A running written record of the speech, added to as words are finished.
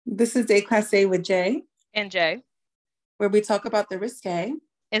This is Day Class A with Jay and Jay, where we talk about the risque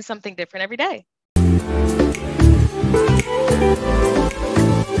and something different every day.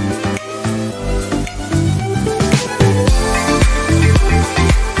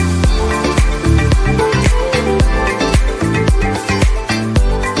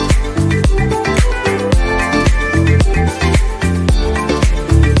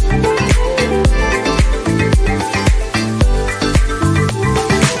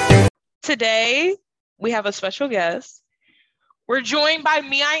 Today, we have a special guest. We're joined by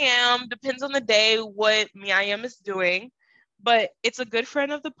Me I Am. Depends on the day what Me I Am is doing, but it's a good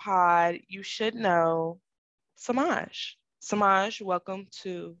friend of the pod. You should know Samaj. Samaj, welcome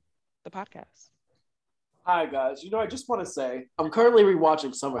to the podcast. Hi, guys. I just want to say I'm currently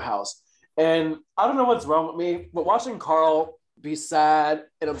rewatching Summer House, and I don't know what's wrong with me, but watching Carl be sad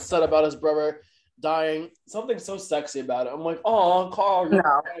and upset about his brother dying, something so sexy about it. I'm like, oh, Carl,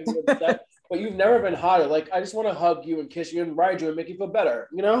 you're upset, but you've never been hotter. Like, I just want to hug you and kiss you and ride you and make you feel better.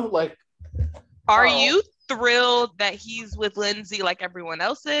 Like. Are you thrilled that he's with Lindsay like everyone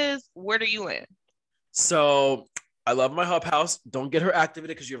else is? Where are you in? So I love my hub house. Don't get her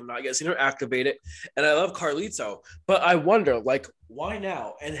activated because you have not yet seen her activated. And I love Carlito, but I wonder, why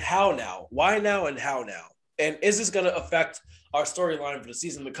now and how now? Why now and how now? And is this going to affect our storyline for the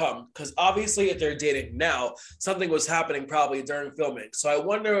season to come? Because obviously, if they're dating now, something was happening probably during filming. So I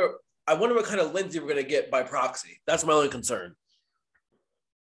wonder what kind of Lindsay we're going to get by proxy. That's my only concern.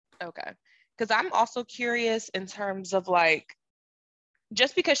 Okay. Because I'm also curious in terms of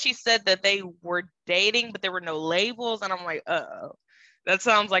just because she said that they were dating, but there were no labels. And I'm like, that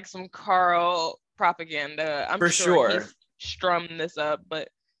sounds like some Carl propaganda. I'm sure he's strummed this up, but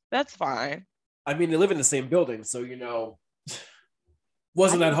that's fine. I mean, they live in the same building, so,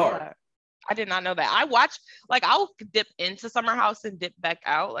 wasn't that hard. I did not know that. I watched, I'll dip into Summer House and dip back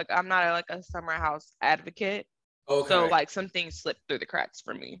out. I'm not a Summer House advocate. Okay. So, some things slip through the cracks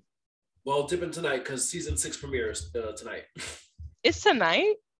for me. Well, dip in tonight because season 6 premieres tonight. It's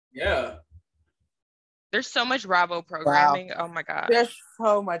tonight? Yeah. There's so much Bravo programming. Wow. Oh, my God. There's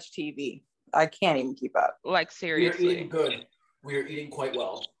so much TV. I can't even keep up. Seriously. We're eating good. We are eating quite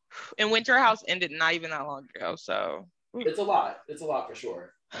well. And Winter House ended not even that long ago, so. It's a lot. It's a lot for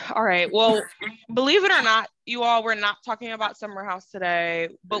sure. All right. Well, believe it or not, you all, we're not talking about Summer House today,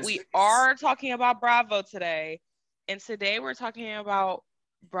 but we are talking about Bravo today. And today we're talking about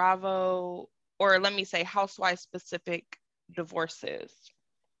Bravo, or let me say housewife-specific divorces.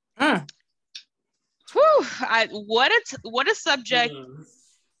 Whew, what a subject.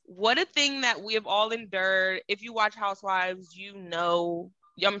 What a thing that we have all endured. If you watch Housewives,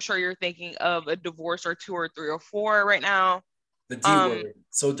 I'm sure you're thinking of a divorce or 2 or 3 or 4 right now. The D word,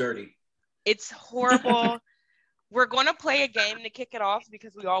 so dirty. It's horrible. We're going to play a game to kick it off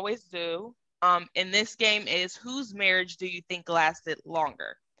because we always do. And this game is whose marriage do you think lasted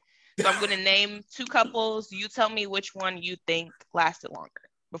longer? So I'm going to name 2 couples. You tell me which one you think lasted longer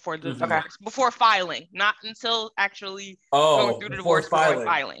before the divorce, before filing, not until actually going through the divorce before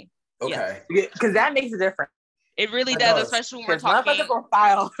filing. Okay, because that makes a difference. It really does, especially when we're talking. Gonna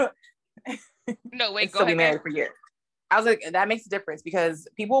file. No, wait, go still ahead. Be married for years. I was like, that makes a difference because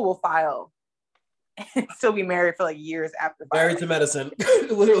people will file and still be married for years after filing. Married to medicine.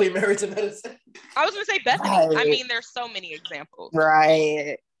 Literally married to medicine. I was gonna say Bethany. Right. I mean, there's so many examples.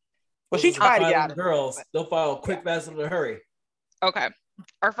 Right. Well, she's trying to get out of girls. They'll file quick, fast, in a hurry. Okay.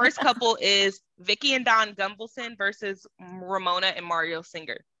 Our first couple is Vicki and Don Gumbelson versus Ramona and Mario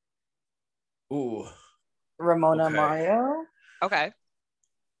Singer. Ooh. Ramona Mario. Okay.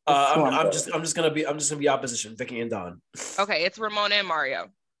 I'm just gonna be opposition, Vicki and Don. Okay, it's Ramona and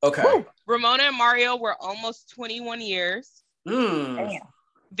Mario. Okay. Woo. Ramona and Mario were almost 21 years. Damn.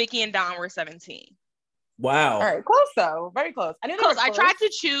 Vicki and Don were 17. Wow. All right, close though. Very close. I knew close. I tried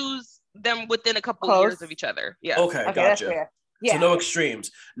to choose them within a couple years of each other. Yeah. Okay, gotcha. Yeah. So no extremes.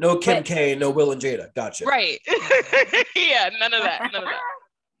 No Kim K, no Will and Jada. Gotcha. Right. Yeah, none of that.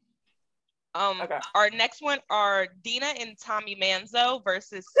 Okay. Our next one are Dina and Tommy Manzo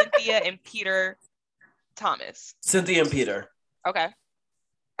versus Cynthia and Peter Thomas. Cynthia and Peter. Okay.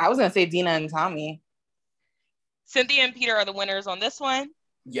 I was gonna say Dina and Tommy. Cynthia and Peter are the winners on this one.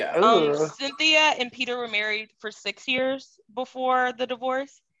 Yeah. Cynthia and Peter were married for 6 years before the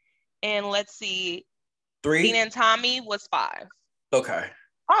divorce. And let's see. 3? Dina and Tommy was 5. Okay.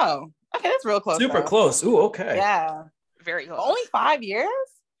 Oh, okay, that's real close. Super close. Ooh, okay. Yeah. Very close. Only 5 years?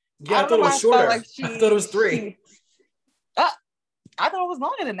 Yeah, I thought it was shorter. I thought it was 3. I thought it was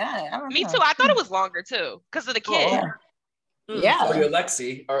longer than that. I don't know. Me too. I thought it was longer too because of the kid. Yeah. For your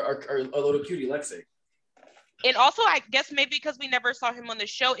Lexi, our little cutie Lexi. And also, I guess maybe because we never saw him on the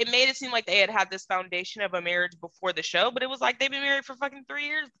show, it made it seem like they had this foundation of a marriage before the show, but it was like they've been married for fucking 3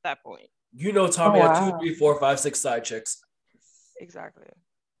 years at that point. You know, Tommy had 2, wow. 3, 4, 5, 6 side chicks. Exactly.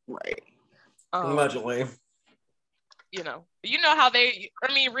 Right. Allegedly. You know how they.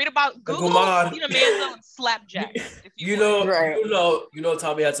 I mean, read about Google Gumad. Tina Manzo and Slapjack. If You want. know, Right. you know,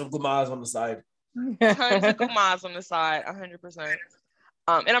 Tommy had some gumas on the side. Tons of Gumas on the side, 100%.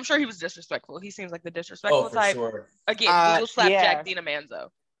 And I'm sure he was disrespectful. He seems like the disrespectful For type. sure. Again, Google Slapjack yeah. Dina Manzo.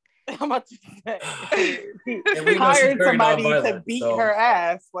 I'm about to say. And we know she's Hired very somebody to nonviolent, beat so her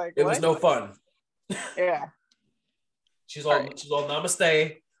ass. Like it what? was no fun. Yeah. She's all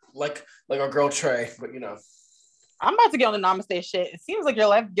namaste, like our girl Trey, but you know. I'm about to get on the namaste shit. It seems like your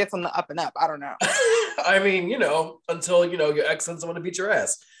life gets on the up and up. I don't know. I mean, you know, until you know your ex sends someone to beat your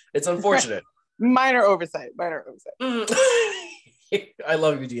ass. It's unfortunate. Minor oversight. I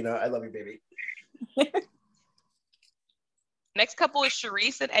love you, Dina. I love you, baby. Next couple is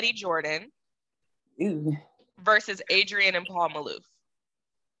Charisse and Eddie Jordan Ooh. versus Adrian and Paul Maloof.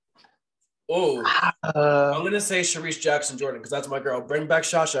 Oh, I'm gonna say Charisse Jackson Jordan because that's my girl. Bring back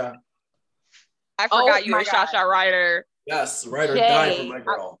Shasha. I forgot you were Shasha Ryder. Yes, ride or die for my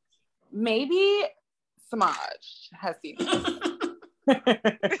girl. Maybe Samaj has seen it.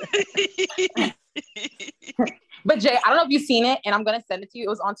 But Jay, I don't know if you've seen it, and I'm gonna send it to you. It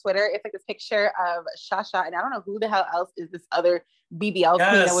was on Twitter. It's like this picture of Shasha, and I don't know who the hell else is this other BBL queen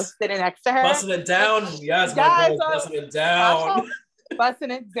that was sitting next to her. Busting it down. Yes, my girl, busting it down. Busting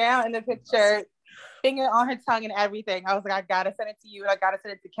it down in the picture, finger on her tongue and everything. I was like, I gotta send it to you, and I gotta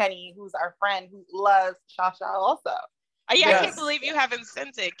send it to Kenny, who's our friend who loves Shasha also. Yeah, yes. I can't believe you haven't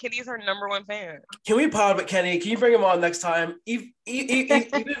sent it. Kenny's her #1 fan. Can we pod with Kenny? Can you bring him on next time? Even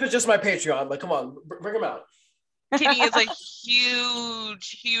if it's just my Patreon, like, come on, bring him out. Kenny is a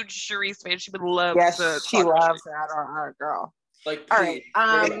huge Charisse fan. She would love to. She loves that on our girl. Like, all right.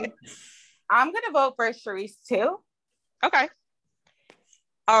 I'm gonna vote for Charisse too. Okay.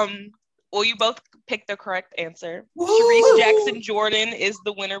 Well, you both picked the correct answer. Woo! Charisse Jackson Jordan is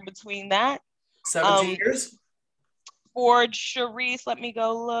the winner between that. 17 years? For Charisse, let me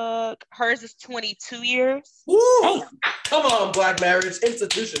go look. Hers is 22 years. Woo! Come on, Black marriage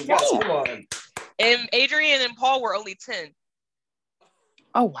institution. Yes, come on. And Adrian and Paul were only 10.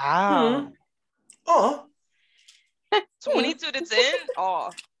 Oh, wow. Oh. 22 to 10?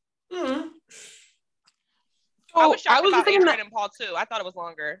 Oh. Mm-hmm. I was shocked about Adrian and Paul too. I thought it was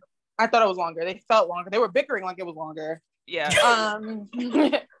longer. I thought it was longer. They felt longer. They were bickering like it was longer. Yeah. I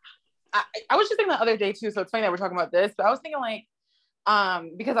was just thinking the other day too, so it's funny that we're talking about this, but I was thinking like,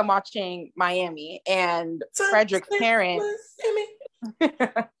 because I'm watching Miami and Frederick's parents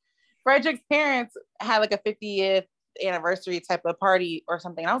had like a 50th anniversary type of party or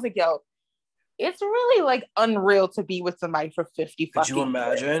something. And I was like, yo, it's really like unreal to be with somebody for 50 fucking years. Could you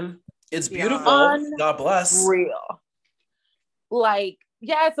imagine? It's beautiful. God bless. Real. Like,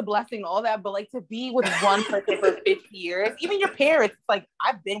 yeah, it's a blessing, all that, but like to be with one person for 50 years, even your parents, it's like,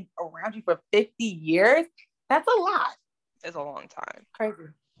 I've been around you for 50 years. That's a lot. It's a long time. Crazy.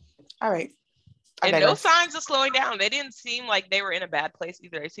 All right. And no signs of slowing down. They didn't seem like they were in a bad place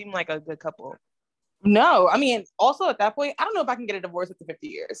either. They seemed like a good couple. No, I mean, also at that point, I don't know if I can get a divorce after 50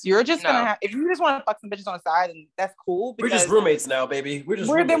 years. You're just gonna have, if you just want to fuck some bitches on the side, and that's cool. We're just roommates now, baby. We're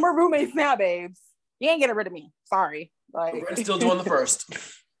roommates now, babes. You ain't getting rid of me. Sorry. Like, we're still doing the first.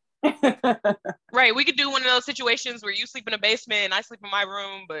 Right. We could do one of those situations where you sleep in a basement and I sleep in my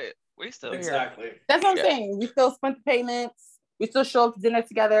room, but we're still exactly here. That's what I'm saying. We still split the payments. We still show up to dinner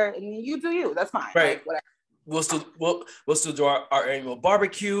together, and you do you. That's fine. Right. Like, whatever. We'll still do our annual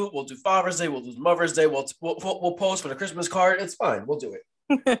barbecue. We'll do Father's Day. We'll do Mother's Day. We'll post for the Christmas card. It's fine. We'll do it.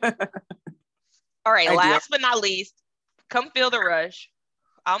 All right. Last but not least, come feel the rush.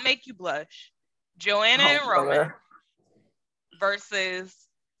 I'll make you blush. Joanna and Roman versus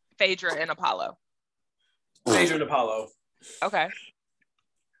Phaedra and Apollo. Phaedra and Apollo. Okay.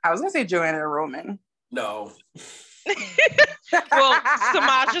 I was gonna say Joanna and Roman. No. Well,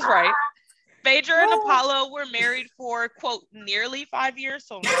 Samaj is right. Phaedra and Apollo were married for, quote, nearly 5 years,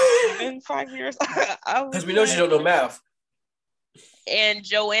 so not even 5 years. Because we know she don't know math. And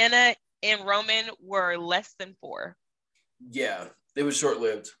Joanna and Roman were less than 4. Yeah, they were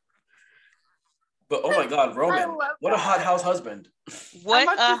short-lived. But oh my God, Roman, what a hot house husband. What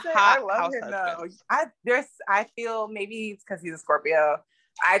a hot house husband. I feel maybe it's because he's a Scorpio.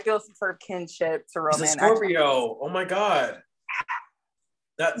 I feel some sort of kinship to Roman. He's a Scorpio. Oh my God.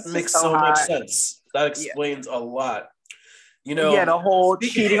 That makes so much sense. That explains a lot. You know, the whole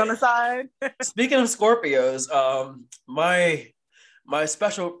cheating on the side. Speaking of Scorpios, my My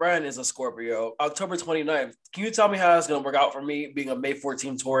special friend is a Scorpio. October 29th. Can you tell me how it's going to work out for me being a May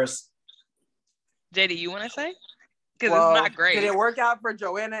 14th Taurus? JD, you want to say? Because it's not great. Did it work out for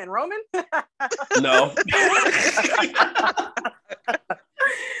Joanna and Roman? No.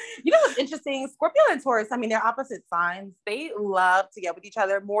 You know what's interesting? Scorpio and Taurus, I mean, they're opposite signs. They love to get with each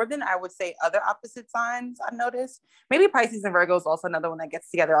other more than I would say other opposite signs I've noticed. Maybe Pisces and Virgo is also another one that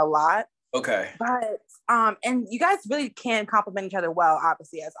gets together a lot. Okay. But, and you guys really can complement each other well,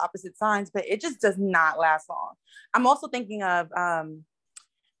 obviously, as opposite signs, but it just does not last long. I'm also thinking of,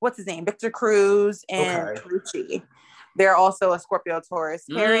 what's his name? Victor Cruz and Carucci. They're also a Scorpio Taurus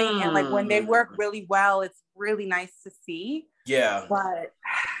pairing. And like when they work really well, it's really nice to see. Yeah. But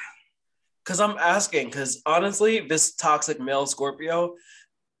because I'm asking, because honestly, this toxic male Scorpio,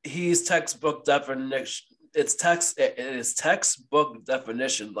 he's textbook definition. It is textbook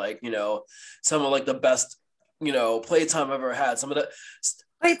definition. Like, you know, some of like the best, you know, playtime I've ever had. Some of the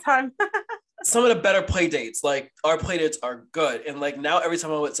playtime. Some of the better play dates, like our play dates are good. And like now every time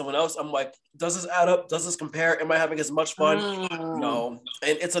I'm with someone else, I'm like, does this add up? Does this compare? Am I having as much fun? No.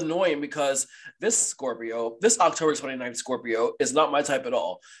 And it's annoying because this October 29th Scorpio is not my type at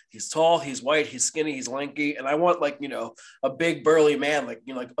all. He's tall, he's white, he's skinny, he's lanky. And I want like, you know, a big burly man, like,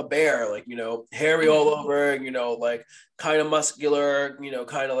 you know, like a bear, like, you know, hairy all over, you know, like kind of muscular, you know,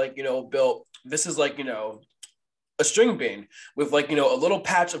 kind of like, you know, built. This is like, you know, a string bean with like, you know, a little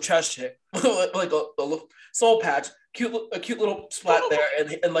patch of chest hair, like a little soul patch, a cute little splat there,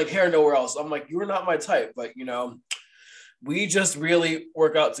 and like hair nowhere else. I'm like, you're not my type, but you know, we just really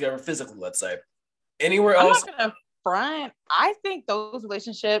work out together physically, let's say. Anywhere else? I'm not gonna front. I think those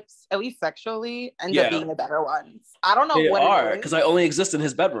relationships, at least sexually, end up being the better ones. I don't know they what are, it is. because I only exist in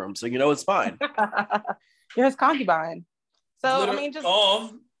his bedroom, so you know it's fine. You're his concubine. So literally, I mean, just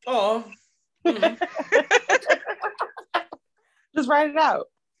just write it out.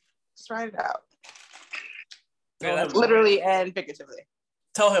 Just write it out. Literally and figuratively.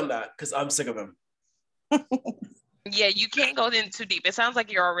 Tell him that, because I'm sick of him. Yeah, you can't go in too deep. It sounds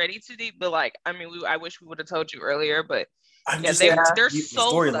like you're already too deep, but like, I mean, I wish we would have told you earlier, but they're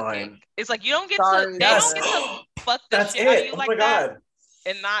so storyline. It's like you don't get to fuck the shit out of you like that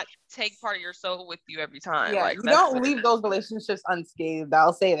and not take part of your soul with you every time. Yeah, like, you don't leave those relationships unscathed.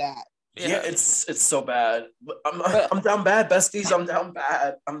 I'll say that. Yeah, it's so bad. I'm down bad, besties. I'm down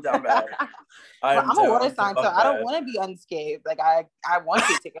bad. I'm I'm a water sign, so I don't want to be unscathed. Like I want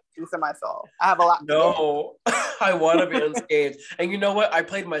to take a piece of my soul. I have a lot. No, I want to be unscathed. And you know what? I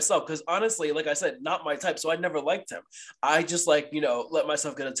played myself because honestly, like I said, not my type. So I never liked him. I just like, you know, let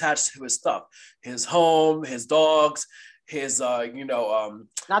myself get attached to his stuff, his home, his dogs, his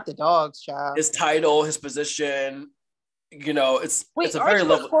not the dogs, child. His title, his position. You know, it's a very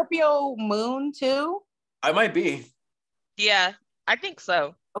level. Scorpio moon too? I might be. Yeah, I think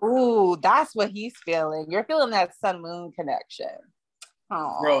so. Ooh, that's what he's feeling. You're feeling that sun moon connection.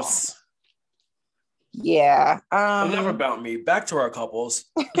 Oh, gross. Yeah. Enough about me. Back to our couples.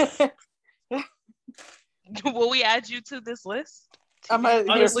 Will we add you to this list?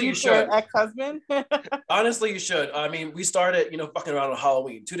 Honestly, you should. Ex-husband. Honestly, you should. I mean, we started, you know, fucking around on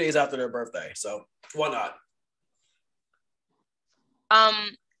Halloween, 2 days after their birthday. So why not? I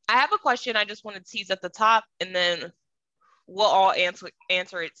have a question I just want to tease at the top, and then we'll all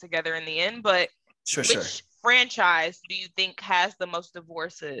answer it together in the end. But which franchise do you think has the most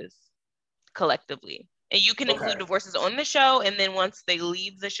divorces collectively? And you can include divorces on the show, and then once they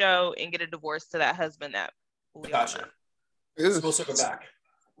leave the show and get a divorce to that husband that we gotcha. We'll circle back.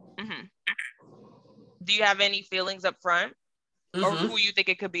 Mm-hmm. Do you have any feelings up front, or who you think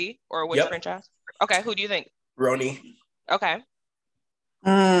it could be, or which franchise? Okay, who do you think? RHONY. Okay.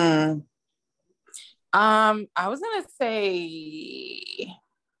 I was gonna say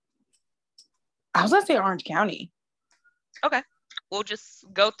Orange County. Okay, we'll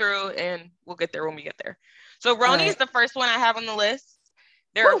just go through and we'll get there when we get there. So RHONY is the first one I have on the list.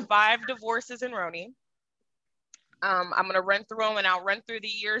 There are 5 divorces in RHONY. I'm gonna run through them, and I'll run through the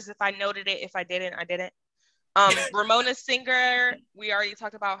years if I noted it. If I didn't, I didn't. Ramona Singer, we already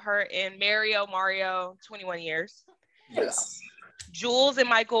talked about her. And Mario, 21 years. Yes. Jules and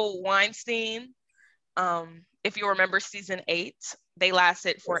Michael Weinstein, if you remember season 8, they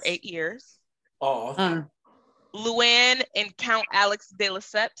lasted for 8 years. Oh. Luann and Count Alex de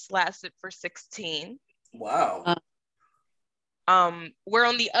Lesseps lasted for 16. Wow. Where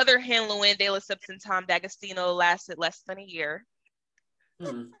on the other hand, Luann de Lesseps and Tom D'Agostino lasted less than a year.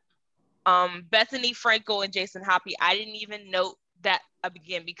 Bethany Frankel and Jason Hoppy, I didn't even note that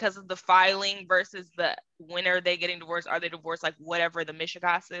again because of the filing versus the when are they getting divorced? Are they divorced? Like whatever the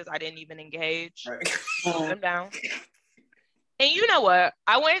Michigas is, I didn't even engage. Them down. And you know what?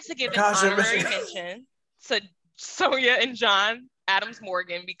 I wanted to give an Gosh, honorary mention to Sonia and John Adams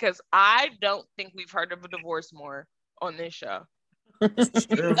Morgan because I don't think we've heard of a divorce more on this show. Of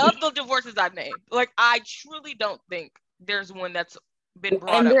the divorces I've named, like I truly don't think there's one that's been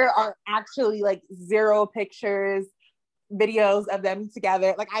brought and up. there are actually like 0 pictures, videos of them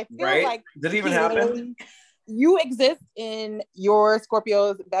together. Like I feel like did it even happen? You exist in your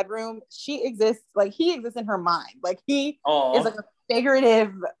Scorpio's bedroom. She exists, like he exists in her mind. Like he is like a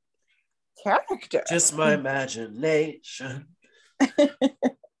figurative character. Just my imagination.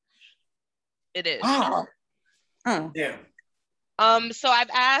 It is. Wow. Damn. So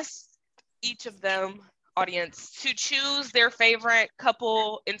I've asked each of them, audience, to choose their favorite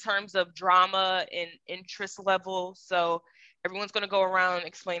couple in terms of drama and interest level. So everyone's going to go around and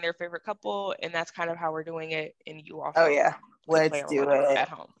explain their favorite couple, and that's kind of how we're doing it. And you also, let's do it at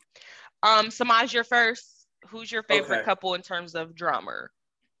home. Samaj, you're first. Who's your favorite couple in terms of drama?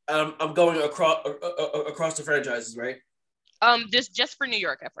 I'm going across the franchises, right? Just for New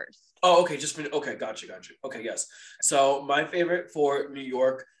York at first. Oh, okay. Gotcha. Okay, yes. So my favorite for New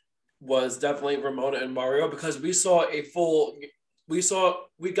York was definitely Ramona and Mario because we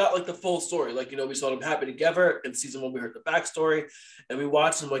got like the full story. Like, we saw them happy together in season 1. We heard the backstory and we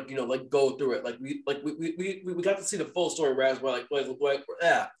watched them like go through it. Like we got to see the full story. Whereas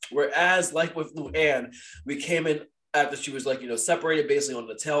whereas like with Luann, we came in after she was separated basically on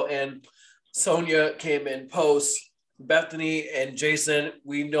the tail end. Sonia came in post. Bethany and Jason,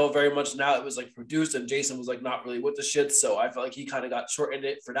 we know very much now it was produced and Jason was not really with the shit, so I felt like he kind of got shortened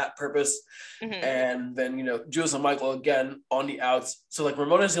it for that purpose. And then Jules and Michael again on the outs, so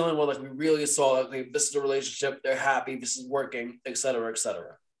Ramona's the only one we really saw this is a relationship, they're happy, this is working, etc.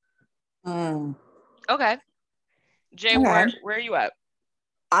 Okay, Jay, where are you at?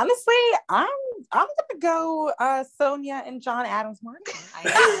 Honestly, I'm gonna go Sonia and John Adams Morgan.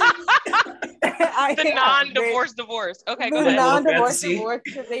 The non-divorce divorce. Okay, go ahead. The non-divorce divorce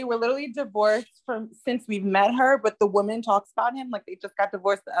because they were literally divorced since we've met her, but the woman talks about him like they just got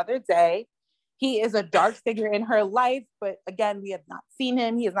divorced the other day. He is a dark figure in her life, but again, we have not seen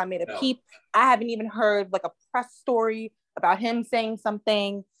him. He has not made a peep. I haven't even heard a press story about him saying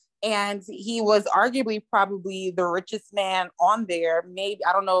something. And he was arguably probably the richest man on there. Maybe,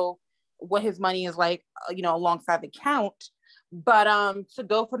 I don't know what his money is alongside the count. But to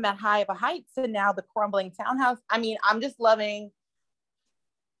go from that high of a height to now the crumbling townhouse, I'm just loving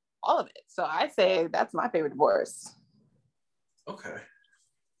all of it. So I say that's my favorite divorce. Okay.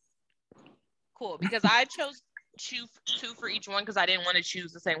 Cool, because I chose two for each one because I didn't want to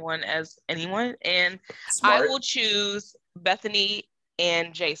choose the same one as anyone. And Smart. I will choose Bethany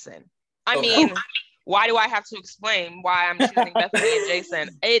and Jason. Why do I have to explain why I'm choosing Bethany and Jason?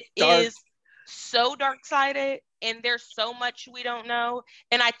 It is so dark-sided and there's so much we don't know.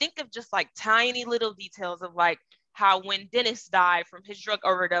 And I think of just tiny little details of how when Dennis died from his drug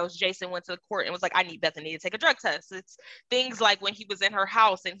overdose, Jason went to the court and was I need Bethany to take a drug test. It's things like when he was in her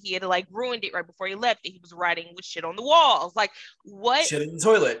house and he had ruined it right before he left and he was writing with shit on the walls. What? Shit in the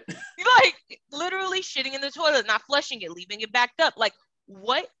toilet. Literally shitting in the toilet, not flushing it, leaving it backed up.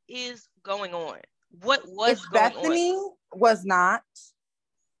 What is going on? What was going on? Bethany was not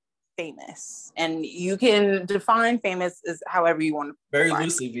famous, and you can define famous as however you want to. Very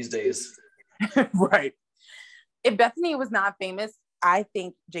loosely these days. Right. If Bethany was not famous, I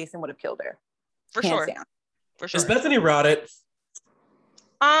think Jason would have killed her. For sure. For sure. Is Bethany rotted?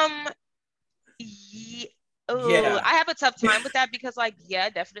 Yeah. I have a tough time with that because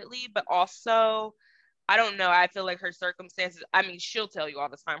definitely, but also I don't know. I feel her circumstances, she'll tell you all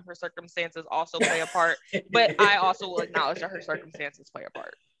the time her circumstances also play a part, but I also will acknowledge that her circumstances play a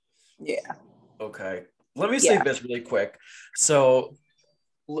part. Yeah. Okay. Let me say this really quick. So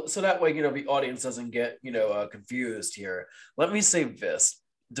that way, the audience doesn't get, confused here. Let me say this.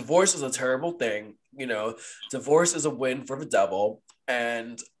 Divorce is a terrible thing. Divorce is a win for the devil.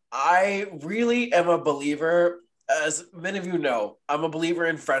 And I really am a believer, as many of you know, I'm a believer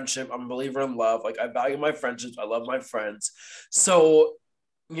in friendship. I'm a believer in love. I value my friendships. I love my friends. So,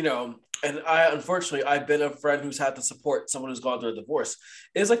 and unfortunately, I've been a friend who's had to support someone who's gone through a divorce.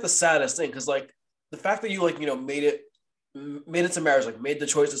 It's the saddest thing. Cause the fact that you made it to marriage, made the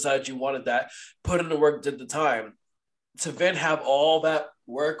choice, decided you wanted that, put in the work, did the time, to then have all that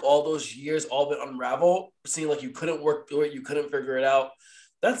work, all those years, all of it unravel, seeing you couldn't work through it, you couldn't figure it out.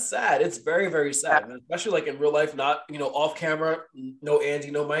 That's sad. It's very, very sad. And especially in real life, not, off camera, no Andy,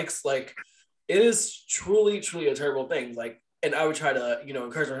 no mics. It is truly, truly a terrible thing. And I would try to,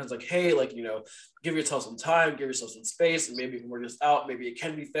 encourage my friends like, hey, like, give yourself some time, give yourself some space, and maybe you can work this out. Maybe it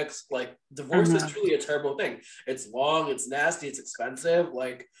can be fixed. Like, divorce is truly a terrible thing. It's long, it's nasty, it's expensive.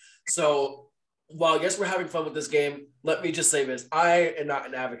 Like, so while yes, we're having fun with this game, let me just say this: I am not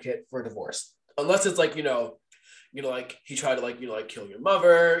an advocate for divorce, unless it's like, like he tried to like kill your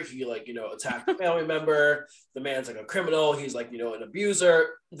mother. He attacked a family member. The man's like a criminal. He's like, an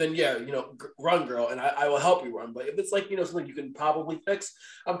abuser. Then yeah, run, girl, and I will help you run. But if it's like, something you can probably fix,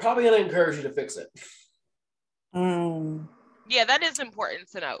 I'm probably gonna encourage you to fix it. Yeah, that is important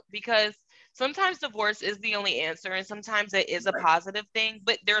to note, because sometimes divorce is the only answer, and sometimes it is a positive thing.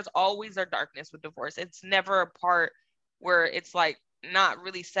 But there's always a darkness with divorce. It's never a part where it's like not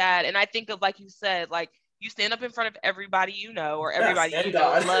really sad. And I think of, like you said, like, you stand up in front of everybody or everybody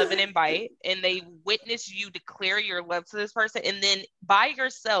love and invite, and they witness you declare your love to this person, and then by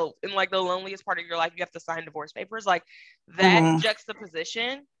yourself in like the loneliest part of your life, you have to sign divorce papers. Like, that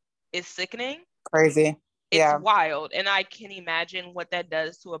juxtaposition is sickening. Crazy. It's wild. And I can imagine what that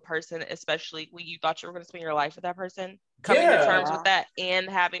does to a person, especially when you thought you were going to spend your life with that person. Coming to terms with that and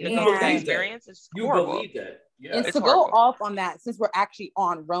having to go through that experience is horrible. You believe that. Yeah. And to go off on that, since we're actually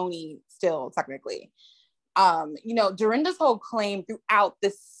on RHONY still, technically, Dorinda's whole claim throughout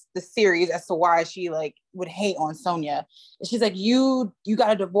the series as to why she like would hate on Sonia, she's like, you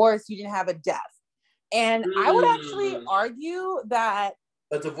got a divorce, you didn't have a death. And I would actually argue that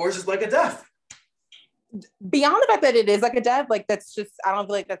a divorce is like a death. Beyond the fact that it is like a death, like, that's just, I don't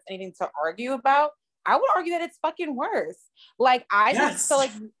feel like that's anything to argue about. I would argue that it's fucking worse. Like, just feel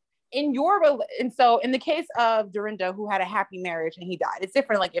like and so in the case of Dorinda, who had a happy marriage and he died, it's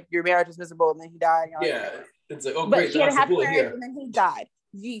different. Like, if your marriage was miserable and then he died, it's like, oh, but great, she had a happy marriage and then he died.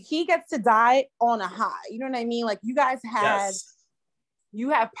 He gets to die on a high. You know what I mean? Like, you guys had, you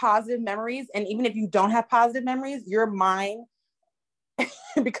have positive memories, and even if you don't have positive memories, your mind,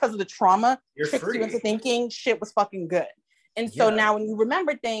 because of the trauma, tricks you into thinking shit was fucking good. And so now when you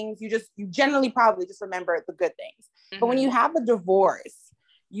remember things, you generally probably just remember the good things. But when you have a divorce,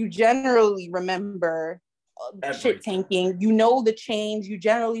 you generally remember shit tanking. You know the change. You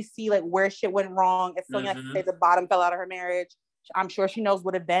generally see like where shit went wrong. If Sonia like to say the bottom fell out of her marriage, I'm sure she knows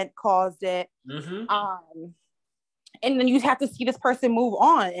what event caused it. And then you have to see this person move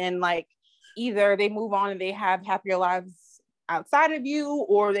on, and like, either they move on and they have happier lives outside of you,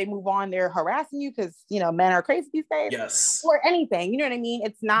 or they move on, they're harassing you because men are crazy these days, or anything. You know what I mean?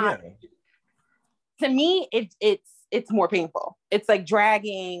 It's not, to me, it's more painful. It's like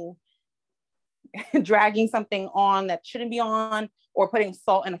dragging something on that shouldn't be on, or putting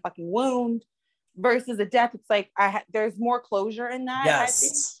salt in a fucking wound, versus a death. It's like there's more closure in that. I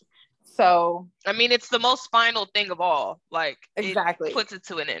think. So I mean, it's the most final thing of all. Like, exactly, it puts it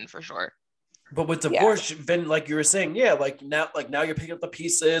to an end for sure. But with divorce, then, like you were saying, like now you're picking up the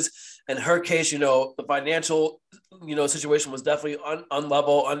pieces. In her case, the financial, situation was definitely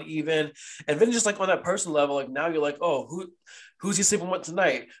unlevel, uneven. And then just like on that personal level, like now you're like, oh, who's he sleeping with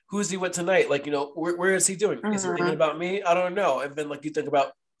tonight? Who's he with tonight? Like, where is he doing? Is he thinking about me? I don't know. And then like you think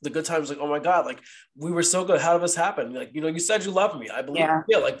about the good times, like, oh my God, like we were so good. How did this happen? Like, you said you love me. I believe.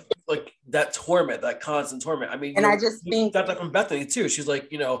 Yeah, like that torment, that constant torment. I mean, and I just think got that from Bethany too. She's like,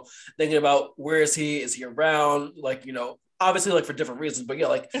 thinking about where is he? Is he around? Like, obviously like for different reasons, but yeah,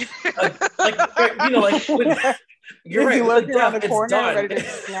 like you're right. Looking around the corner, ready to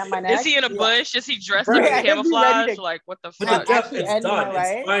snap my neck. Is he in a bush? Is he dressed up in camouflage? Like, what the fuck? It's done.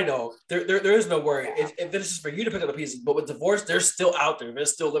 It's final. There is no worry. It's just for you to pick up the pieces. But with divorce, they're still out there. They're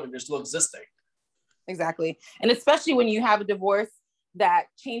still living. They're still existing. Exactly. And especially when you have a divorce that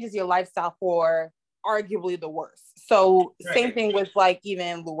changes your lifestyle for arguably the worst. So same thing with like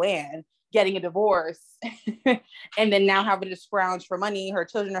even Luann getting a divorce and then now having to scrounge for money. Her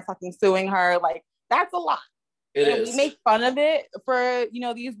children are fucking suing her. Like, that's a lot. It is. We make fun of it for,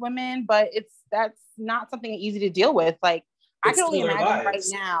 these women, but that's not something easy to deal with. Like, I can only imagine right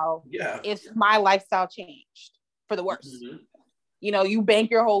now if my lifestyle changed for the worse. You bank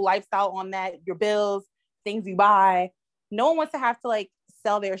your whole lifestyle on that, your bills, things you buy. No one wants to have to like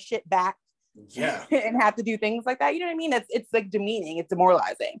sell their shit back and have to do things like that. You know what I mean? It's like demeaning. It's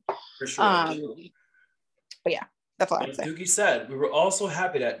demoralizing. For sure. But yeah, that's all I'm saying. Doogie said, we were all so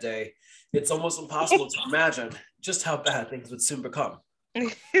happy that day. It's almost impossible to imagine just how bad things would soon become.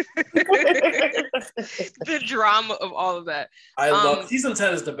 The drama of all of that. I love season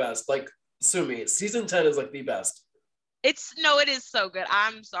 10 is the best. Like, sue me. Season 10 is like the best. It is so good.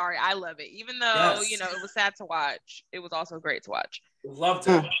 I'm sorry. I love it. Even though, it was sad to watch, it was also great to watch. Loved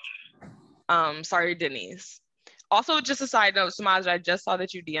it. Sorry, Denise. Also, just a side note, Samaj, I just saw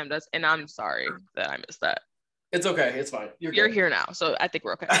that you DM'd us, and I'm sorry that I missed that. It's okay. It's fine. You're here now, so I think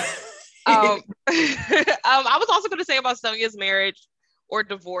we're okay. I was also going to say about Sonya's marriage or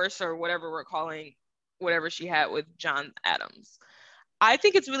divorce or whatever we're calling whatever she had with John Adams. I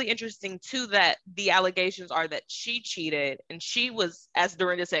think it's really interesting too that the allegations are that she cheated and she was, as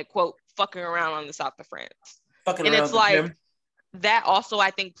Dorinda said, quote, fucking around on the south of France. Fucking and around it's the like gym. That also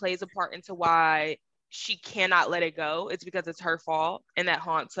I think plays a part into why she cannot let it go. It's because it's her fault and that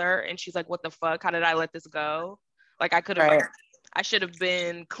haunts her. And she's like, what the fuck? How did I let this go? Like I could have, I should have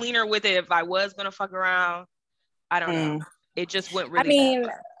been cleaner with it if I was gonna fuck around. I don't know. It just went really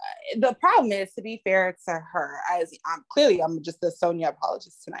bad. The problem is, to be fair to her, as I'm just a Sonya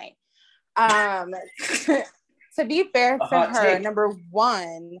apologist tonight. To be fair to her, number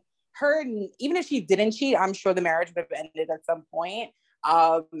one, even if she didn't cheat, I'm sure the marriage would have ended at some point.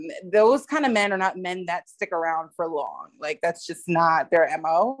 Those kind of men are not men that stick around for long. Like that's just not their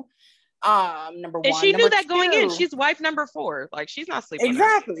MO. Number one. And she knew that going in. She's wife number 4. Like she's not sleeping.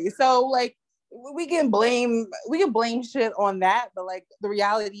 Exactly. So like we can blame shit on that, but like the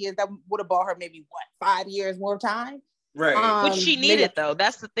reality is that would have bought her maybe 5 years more time. Right. Which she needed though.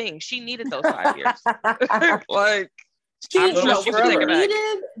 That's the thing. She needed those 5 years. Like she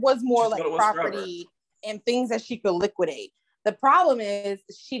needed was more like property and things that she could liquidate. The problem is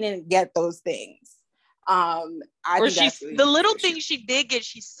she didn't get those things. The little things she did get,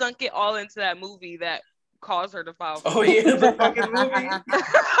 she sunk it all into that movie that caused her to file. Oh yeah, the fucking movie.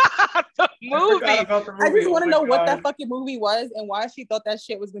 The movie. I just want to know what that fucking movie was and why she thought that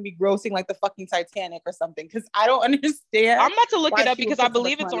shit was gonna be grossing like the fucking Titanic or something. Because I don't understand. I'm about to look it up because I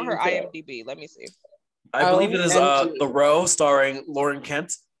believe it's on her IMDb. Let me see. I believe it is The Row, starring Lauren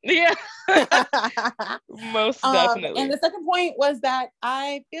Kent. Yeah. Most definitely. And the second point was that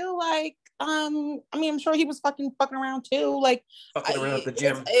I feel like I'm sure he was fucking around too. Like fucking around at the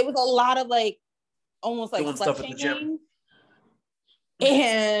gym. It was a lot of like almost like stuff at the gym.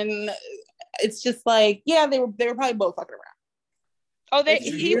 And it's just like, yeah, they were probably both fucking around. Oh,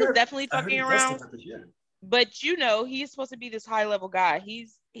 he was definitely fucking around. But you know, he's supposed to be this high level guy.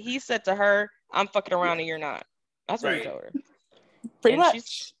 He said to her, I'm fucking around and you're not. That's what he told her. Pretty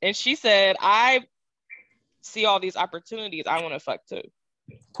much. And she said, I see all these opportunities. I want to fuck too.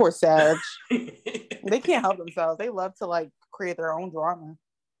 Poor Sag. They can't help themselves. They love to like create their own drama.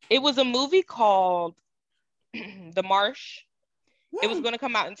 It was a movie called The Marsh. It was going to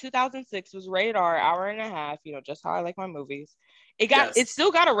come out in 2006. It was rated R, hour and a half. You know, just how I like my movies. It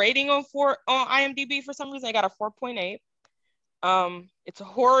still got a rating on IMDb for some reason. It got a 4.8. It's a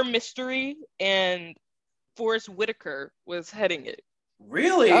horror mystery, and Forrest Whitaker was heading it.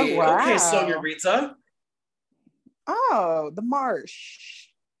 Really? Oh, wow. Okay, Sonia Rita. Oh, The Marsh.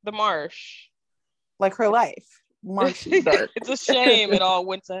 The Marsh. Like her life. Marshy dark. It's a shame it all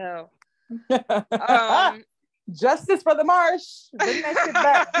went to hell. Justice for The Marsh. Bring that shit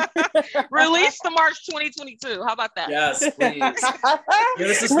back. Release The Marsh 2022. How about that? Yes, please. Give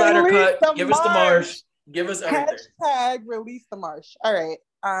us the Snyder Cut. Give us The Marsh. Give us everything. Hashtag release The Marsh. All right.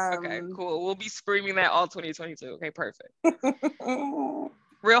 Okay, cool. We'll be screaming that all 2022. Okay, perfect.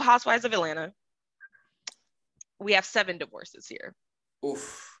 Real Housewives of Atlanta. We have 7 divorces here.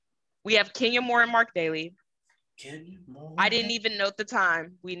 Oof. We have Kenya Moore and Mark Daly. I didn't even note the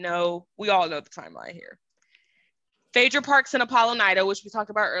time. We all know the timeline here. Phaedra Parks and Apollo Nido, which we talked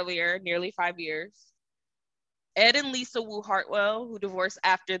about earlier, nearly 5 years. Ed and Lisa Wu Hartwell, who divorced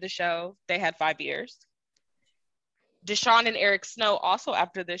after the show, they had 5 years. Deshaun and Eric Snow, also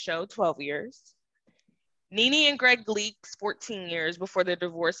after the show, 12 years. Nene and Greg Gleeks, 14 years before their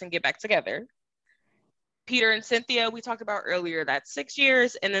divorce and get back together. Peter and Cynthia, we talked about earlier, that's 6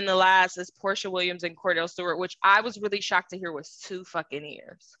 years. And then the last is Portia Williams and Cordell Stewart, which I was really shocked to hear was 2 fucking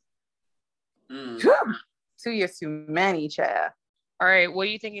years. 2 years too many, Chad. All right, what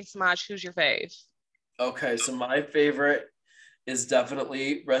are you thinking, Smash? Who's your fave? Okay, so my favorite is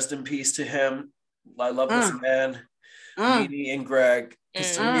definitely, rest in peace to him. I love this man, Nene and Greg,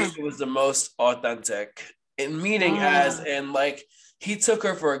 because to me it was the most authentic. In meaning as in like, he took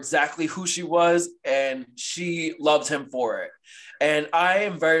her for exactly who she was and she loved him for it. And I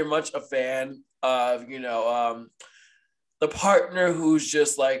am very much a fan of, the partner who's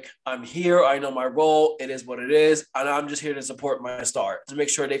just like, I'm here, I know my role, it is what it is, and I'm just here to support my star, to make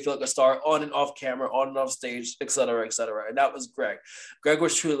sure they feel like a star on and off camera, on and off stage, et cetera, et cetera. And that was Greg. Greg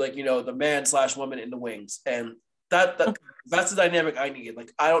was truly like, the man/woman in the wings. And that's the dynamic I need.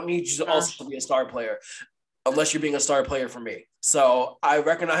 Like, I don't need you to also be a star player unless you're being a star player for me. So I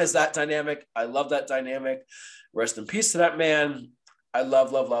recognize that dynamic. I love that dynamic. Rest in peace to that man. I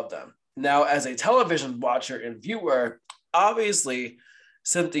love them. Now, as a television watcher and viewer, obviously,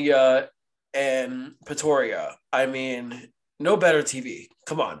 Cynthia and Pretoria. I mean, no better TV.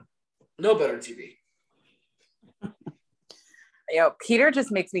 Come on. No better TV. Yo, Peter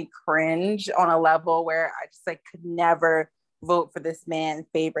just makes me cringe on a level where I just like could never vote for this man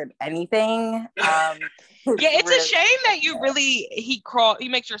favorite anything. Yeah, it's really a shame that he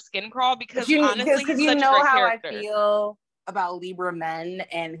makes your skin crawl because honestly, he's such a great character. I feel about Libra men,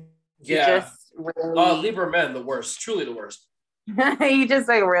 and he just really Libra men, the worst, truly the worst. He just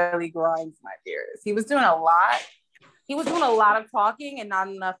like really grinds my gears. He was doing a lot. He was doing a lot of talking and not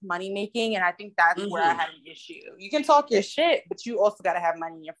enough money making, and I think that's where I had an issue. You can talk your shit, but you also got to have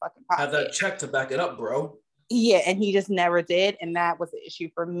money in your fucking pocket. Have that check to back it up, bro. Yeah, and he just never did, and that was the issue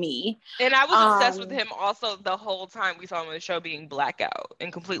for me. And I was obsessed with him also the whole time we saw him on the show being blackout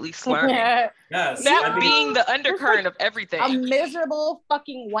and completely slurring. Yes, that being the undercurrent of everything. A miserable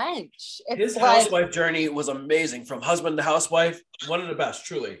fucking wench. His housewife journey was amazing, from husband to housewife. One of the best,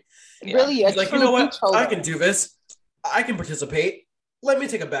 truly. Yeah. Really, he's like, you know what? I can do this. I can participate. Let me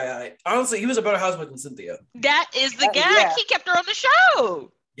take a bag at it. Honestly, he was a better husband than Cynthia. That is the gag. Yeah. He kept her on the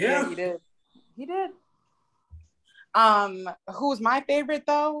show. Yeah, he did. He did. Who's my favorite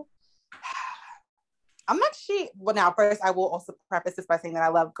though? I'm actually, well, now first I will also preface this by saying that I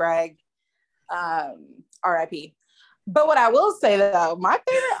love Greg, RIP. But what I will say though, my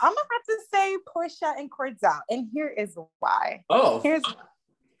favorite, I'm gonna have to say Portia and Cordzell, and here is why. Here's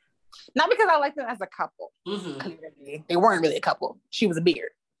not because I like them as a couple. They weren't really a couple. She was a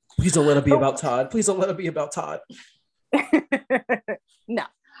beard. Please don't let it be about Todd. Please don't let it be about Todd. No.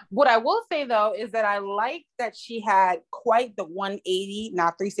 What I will say though is that I like that she had quite the 180,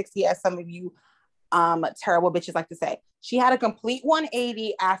 not 360, as some of you terrible bitches like to say. She had a complete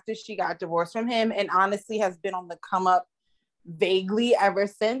 180 after she got divorced from him, and honestly has been on the come up vaguely ever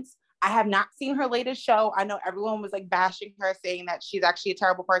since. I have not seen her latest show. I know everyone was like bashing her, saying that she's actually a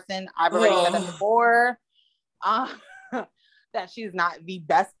terrible person. I've already said that before. That she's not the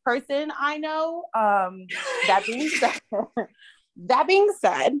best person I know. That being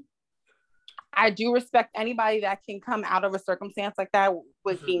said, I do respect anybody that can come out of a circumstance like that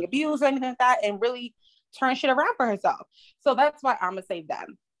with being abused or anything like that and really turn shit around for herself. So that's why I'm gonna say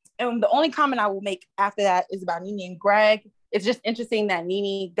them. And the only comment I will make after that is about Nene and Greg. It's just interesting that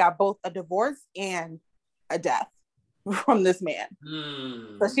Nene got both a divorce and a death from this man.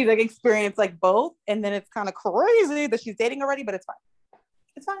 So she like experienced like both, and then it's kind of crazy that she's dating already, but it's fine.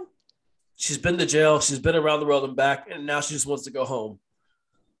 It's fine. She's been to jail. She's been around the world and back, and now she just wants to go home.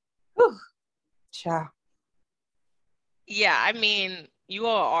 Whew. Ciao. Yeah, I mean, you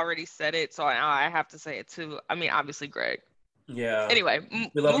all already said it, so I have to say it too. I mean, obviously, Greg. Yeah. Anyway,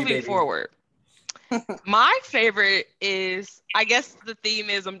 moving forward. My favorite is, I guess the theme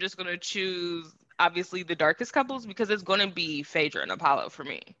is I'm just going to choose, obviously, the darkest couples because it's going to be Phaedra and Apollo for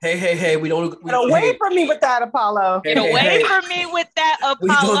me. Hey, we don't... Get away from me with that, Apollo. Get away from me with that, Apollo. We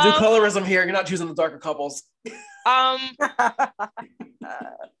don't do colorism here. You're not choosing the darker couples.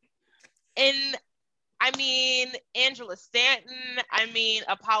 And I mean, Angela Stanton, I mean,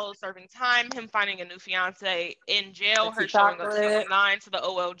 Apollo serving time, him finding a new fiance in jail, her showing up to 9 to the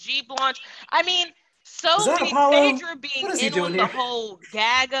OLG launch. I mean, so many, Phaedra being in on the whole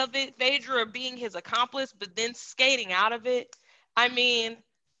gag of it, Phaedra being his accomplice, but then skating out of it. I mean,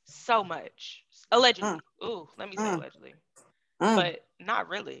 so much. Allegedly. Ooh, let me say allegedly. But not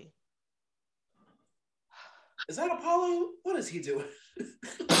really. Is that Apollo? What is he doing?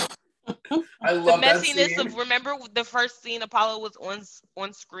 I love the messiness of, remember the first scene Apollo was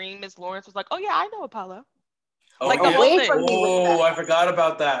on screen, Miss Lawrence was like, oh yeah, I know Apollo. Like the whole thing. Oh, I forgot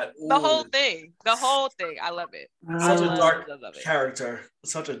about that. Ooh. The whole thing. I love it. Such a dark character.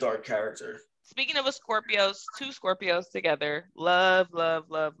 Such a dark character. Speaking of Scorpios, 2 Scorpios together. Love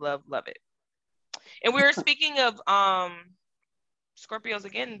it. And we were speaking of Scorpios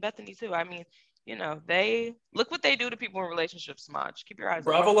again, Bethany too. I mean, you know, they look what they do to people in relationships, Smudge. Keep your eyes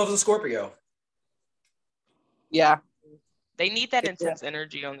Bravo on. loves a Scorpio. Yeah. They need that intense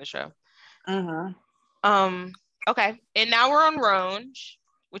energy on the show. Uh-huh. Okay. And now we're on Ronge,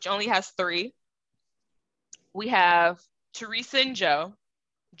 which only has 3. We have Teresa and Joe,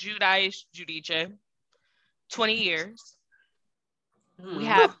 Judice, 20 years. We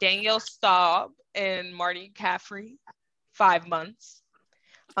have Danielle Staub and Marty Caffrey, 5 months.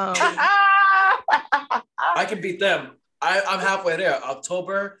 I can beat them. I'm halfway there.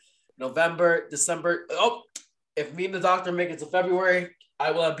 October, November, December. Oh, if me and the doctor make it to February,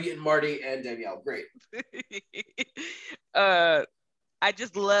 I will have beaten Marty and Danielle. Great. I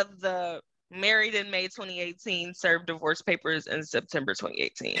just love the married in May 2018, served divorce papers in September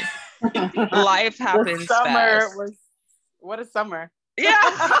 2018. Life happens fast. What a summer.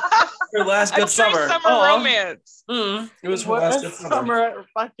 Yeah. Her last good summer. Romance. It was her last good summer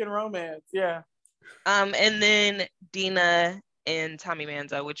fucking romance. Yeah. And then Dina and Tommy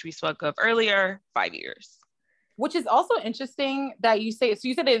Manzo, which we spoke of earlier, 5 years. Which is also interesting that you say. So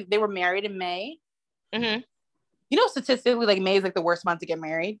you said they were married in May. Mm-hmm. You know, statistically, like May is like the worst month to get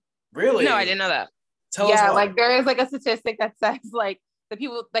married. Really? No, I didn't know that. Tell us why. Like there is like a statistic that says like the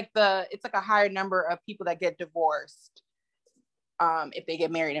people it's like a higher number of people that get divorced if they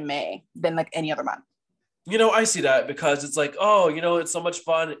get married in May than like any other month. You know, I see that because it's like, oh, you know, it's so much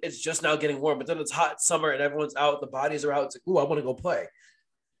fun. It's just now getting warm, but then it's hot summer and everyone's out. The bodies are out. It's like, ooh, I want to go play.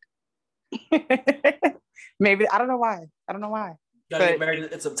 Maybe. I don't know why. Gotta get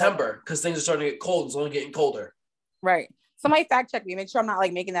married in September because things are starting to get cold. It's only getting colder. Right. Somebody fact check me. Make sure I'm not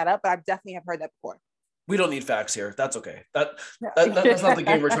like making that up, but I definitely have heard that before. We don't need facts here. That's okay. That's not the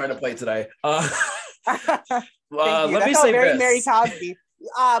game we're trying to play today. Let me say very this. Mary Cosby.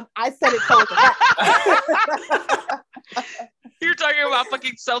 I said it so. You're talking about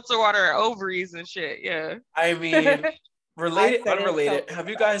fucking seltzer water, ovaries and shit. Yeah. I mean, related, unrelated. Have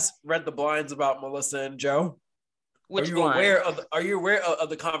you guys read the blinds about Melissa and Joe? Are you aware of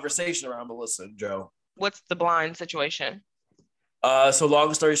the conversation around Melissa and Joe? What's the blind situation? So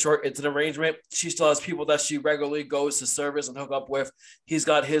long story short, it's an arrangement. She still has people that she regularly goes to service and hook up with. He's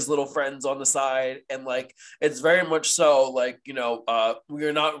got his little friends on the side. And like, it's very much so like, you know, we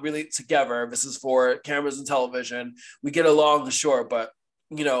are not really together. This is for cameras and television. We get along, sure. But,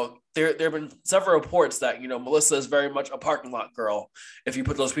 you know, there have been several reports that, you know, Melissa is very much a parking lot girl if you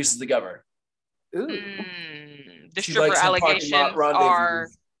put those pieces together. Ooh. The stripper allegations are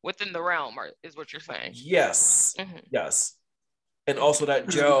within the realm, is what you're saying. Yes. Mm-hmm. Yes. And also that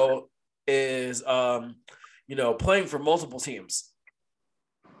Joe is, you know, playing for multiple teams.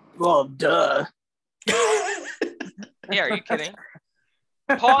 Well, duh. Yeah, are you kidding?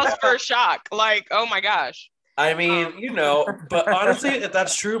 Pause for shock. Like, oh my gosh. I mean, you know, but honestly, if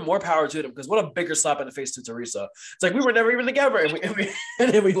that's true, more power to them. Because what a bigger slap in the face to Teresa. It's like we were never even together, and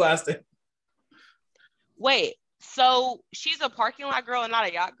then we lasted. Wait, so she's a parking lot girl and not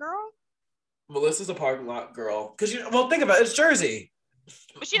a yacht girl? Melissa's a parking lot girl. Because, think about it. It's Jersey.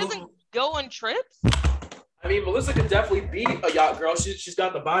 But she doesn't go on trips? I mean, Melissa could definitely be a yacht girl. She's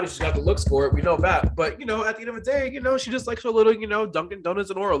got the body. She's got the looks for it. We know that. But, you know, at the end of the day, you know, she just likes her little, you know, Dunkin' Donuts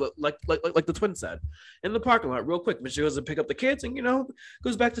and Oral, like the twin said, in the parking lot real quick. But she goes to pick up the kids and, you know,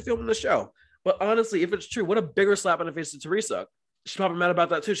 goes back to filming the show. But honestly, if it's true, what a bigger slap in the face to Teresa. She's probably mad about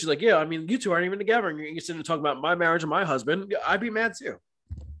that, too. She's like, yeah, I mean, you two aren't even together. And you're sitting and talking about my marriage and my husband. Yeah, I'd be mad, too.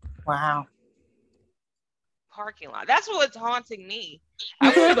 Wow. Parking lot. That's what's haunting me.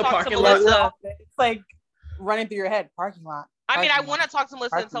 I want to talk to Melissa. Lot. It's like running through your head. Parking lot. I mean, I want to talk to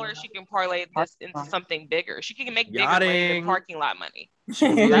Melissa and tell her she can parlay this into something bigger. She can make bigger money than parking lot money. That's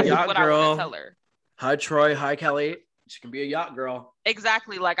what I want to tell her. Hi, Troy. Hi, Kelly. She can be a yacht girl.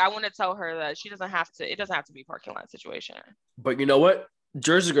 Exactly. Like, I want to tell her that it doesn't have to be parking lot situation. But you know what?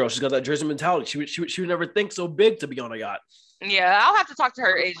 Jersey girl. She's got that Jersey mentality. She would never think so big to be on a yacht. Yeah, I'll have to talk to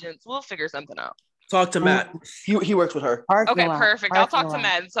her agents. We'll figure something out. Talk to Matt. He works with her. Okay, perfect. I'll talk to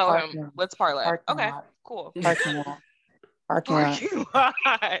Matt and tell him. Let's parlay. Okay, cool. Parking lot.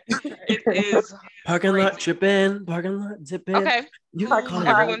 It is parking lot tripping. Parking lot dipping. Okay.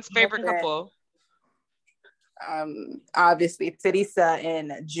 Everyone's favorite couple. Obviously Teresa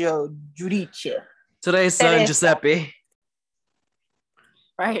and Joe Giudice. Today's son Giuseppe.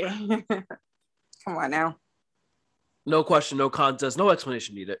 Right. Come on now. No question, no contest, no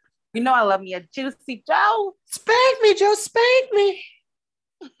explanation needed. You know I love me a juicy Joe. Spank me, Joe, spank me.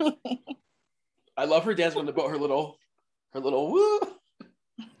 I love her dancing on the boat, her little woo.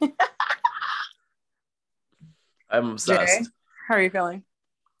 I'm obsessed. Jay, how are you feeling?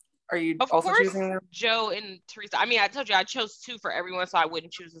 Are you of also course, choosing them? Joe and Teresa? I mean, I told you I chose two for everyone, so I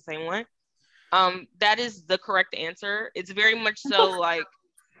wouldn't choose the same one. That is the correct answer. It's very much so like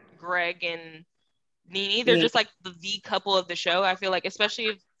Greg and Nene. They're just like the couple of the show. I feel like, especially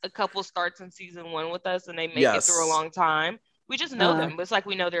if a couple starts in season 1 with us and they make it through a long time, we just know them. It's like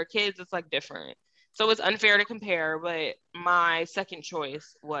we know their kids. It's like different. So it's unfair to compare, but my second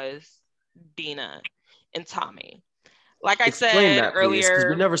choice was Dina and Tommy. Like I said earlier, because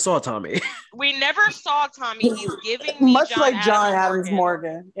we never saw Tommy. We never saw Tommy. He's giving me much like John Adams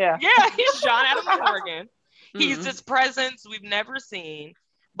Morgan. Yeah, he's John Adams Morgan. He's this presence we've never seen,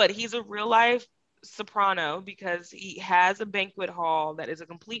 but he's a real life soprano because he has a banquet hall that is a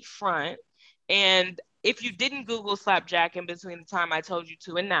complete front. And if you didn't Google Slapjack in between the time I told you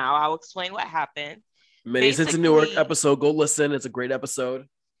to and now, I'll explain what happened. Many Sense in Newark episode. Go listen. It's a great episode.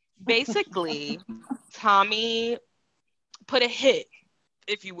 Basically, Tommy put a hit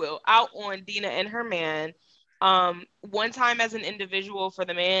if you will, out on Dina and her man. One time as an individual for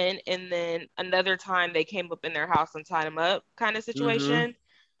the man, and then another time they came up in their house and tied him up, kind of situation.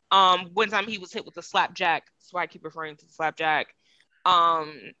 One time he was hit with a slapjack. That's why I keep referring to the slapjack.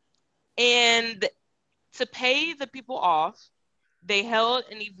 And to pay the people off, they held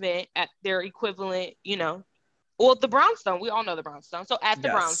an event at their equivalent, well, the Brownstone. We all know the Brownstone. So at the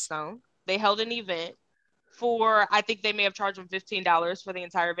Brownstone, they held an event for, I think they may have charged them $15 for the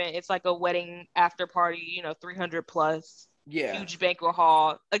entire event. It's like a wedding after party, 300 plus. Yeah. Huge banquet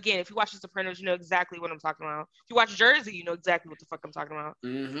hall. Again, if you watch The Sopranos, you know exactly what I'm talking about. If you watch Jersey, you know exactly what the fuck I'm talking about.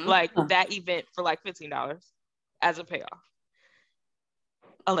 Like that event for like $15 as a payoff.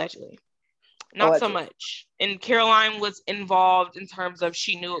 Allegedly. Not so much. And Caroline was involved in terms of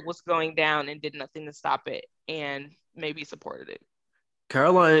she knew it was going down and did nothing to stop it and maybe supported it.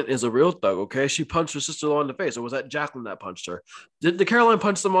 Caroline is a real thug, okay? She punched her sister-in-law in the face. Or was that Jacqueline that punched her? Did Caroline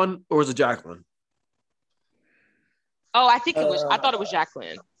punch someone, or was it Jacqueline? Oh, I think it was. I thought it was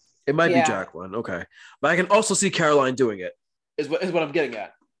Jacqueline. It might be Jacqueline. Okay, but I can also see Caroline doing it. Is what I'm getting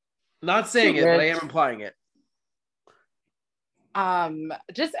at. Not saying it, but I am implying it.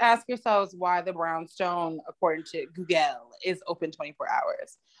 Just ask yourselves why the Brownstone, according to Google, is open 24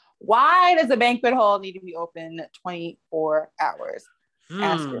 hours. Why does a banquet hall need to be open 24 hours?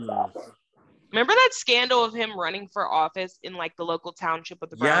 Ask yourself. Remember that scandal of him running for office in like the local township of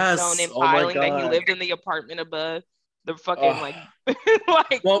the Brownstone and filing that he lived in the apartment above the fucking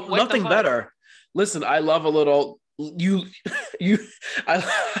like well, nothing better. Listen, I love a little I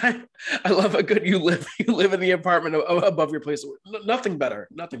love a good you live in the apartment above your place. Nothing better.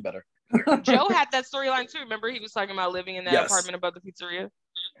 Joe had that storyline too. Remember he was talking about living in that apartment above the pizzeria?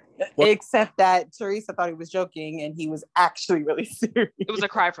 What? Except that Teresa thought he was joking and he was actually really serious. It was a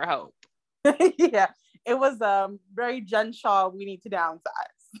cry for help. Yeah, it was very Jen Shaw. We need to downsize.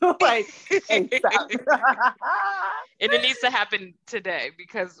 Like, and it needs to happen today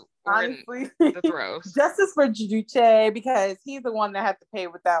because we're honestly in the throes. Justice for Giudice, because he's the one that had to pay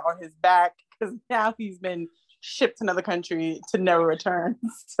with that on his back because now he's been shipped to another country to never return.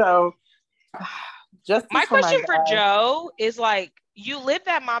 So, my question for Joe is like, you live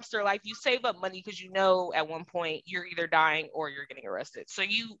that mobster life, you save up money because you know at one point you're either dying or you're getting arrested. So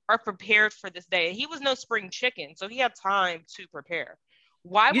you are prepared for this day. He was no spring chicken, so he had time to prepare.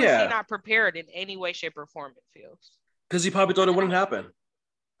 Why was he not prepared in any way, shape, or form, it feels? Because he probably thought it wouldn't happen.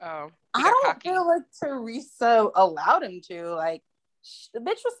 Oh, I don't feel like Teresa allowed him to. Like, the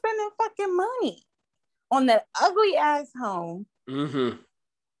bitch was spending fucking money on that ugly ass home. I'm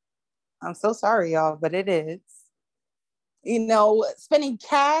so sorry, y'all, but it is. Spending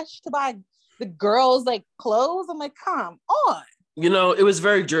cash to buy the girls like clothes. I'm like, come on. It was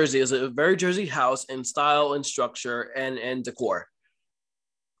very Jersey. It was a very Jersey house in style and structure and decor.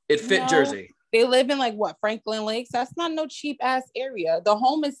 It fit Jersey. They live in like what, Franklin Lakes? That's not no cheap ass area. The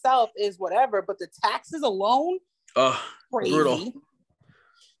home itself is whatever, but the taxes alone, crazy. Brutal.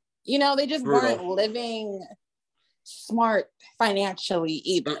 They just weren't living smart financially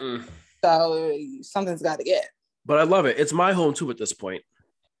either. So something's got to get. But I love it. It's my home too at this point.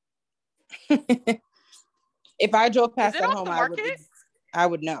 If I drove past that home, I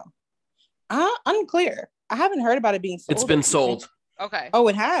would know. Unclear. I haven't heard about it being sold. It's been sold. Okay. Oh,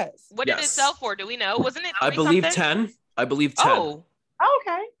 it has. What did it sell for? Do we know? Wasn't it? I believe 10. Oh,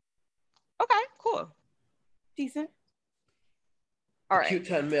 okay. Okay, cool. Decent. All right. Cute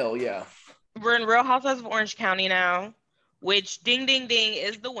 10 mil, yeah. We're in Real Housewives of Orange County now, which ding, ding, ding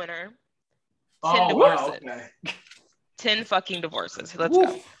is the winner. 10 divorces. Wow, okay. 10 fucking divorces. Let's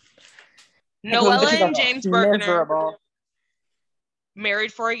go. Noella and James Bergener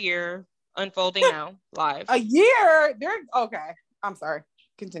married for a year, unfolding now, live. A year? They're okay. I'm sorry.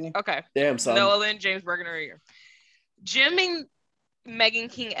 Continue. Okay. Damn, son. Noella and James Bergener a year. Jim and Megan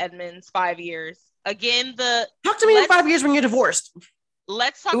King Edmonds, 5 years. Again, talk to me in 5 years when you're divorced.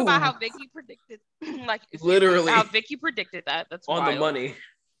 Let's talk about how Vicky predicted, literally how Vicky predicted that. That's on wild. The money.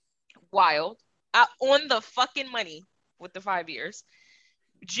 Wild. On the fucking money with the 5 years.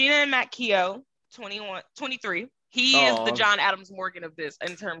 Gina and Matt Keogh, 23. He is the John Adams Morgan of this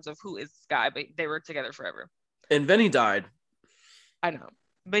in terms of who is this guy, but they were together forever. And then he died. I know,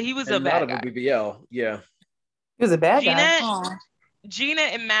 but he was a bad guy. BBL, yeah. He was a bad guy. Gina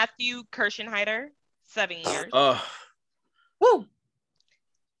and Matthew Kirschenheiter, 7 years. Woo.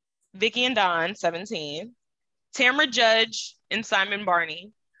 Vicky and Don, 17. Tamra Judge and Simon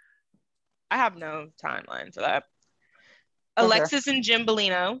Barney. I have no timeline for that. Okay. Alexis and Jim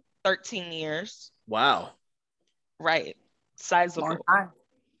Bellino, 13 years. Wow. Right. Sizable.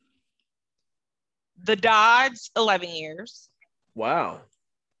 The Dodds, 11 years. Wow.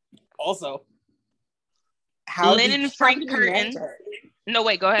 Also, Lynn and Frank Curtin. No,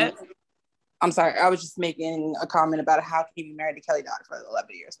 wait, go ahead. I'm sorry. I was just making a comment about how can you be married to Kelly Dodd for 11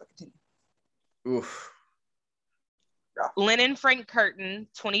 years, but continue. Oof. Lynn and Frank Curtin,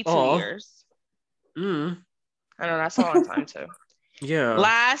 22 years. I know, that's a long time too. Yeah.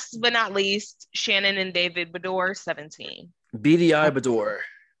 Last but not least, Shannon and David Beador, 17. BDI Beador.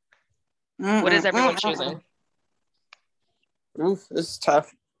 What is everyone choosing? Oof, this is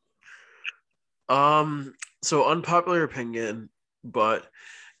tough. So unpopular opinion, but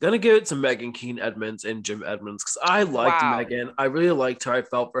gonna give it to Megan Keane Edmonds and Jim Edmonds because I liked Megan. I really liked her. I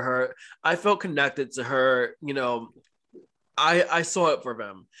felt for her. I felt connected to her. You know, I saw it for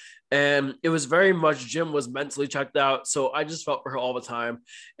them. And it was very much Jim was mentally checked out. So I just felt for her all the time.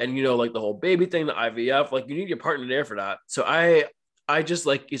 And, you know, like the whole baby thing, the IVF, like you need your partner there for that. So I just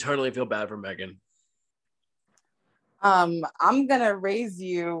like eternally feel bad for Megan. I'm going to raise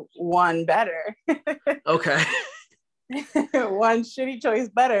you one better. Okay. One shitty choice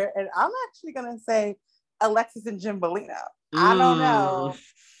better. And I'm actually going to say Alexis and Jim Bellino. I don't know.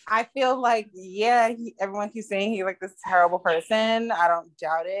 I feel like, yeah, everyone keeps saying he's like this terrible person. I don't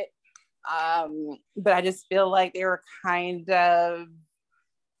doubt it. But I just feel like they were kind of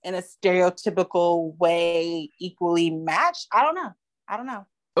in a stereotypical way equally matched. I don't know.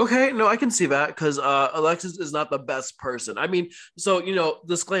 Okay, no, I can see that because Alexis is not the best person. I mean, so, you know,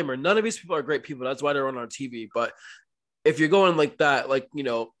 disclaimer, none of these people are great people. That's why they're on our TV. But if you're going like that, like, you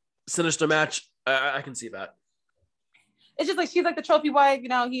know, sinister match, I can see that. It's just like she's like the trophy wife, you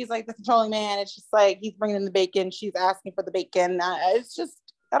know, he's like the controlling man. It's just like he's bringing in the bacon, she's asking for the bacon. It's just,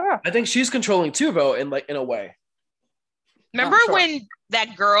 I don't know. I think she's controlling too, though, in a way. Remember when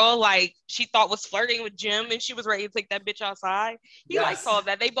that girl, like, she thought was flirting with Jim and she was ready to take that bitch outside? He liked all of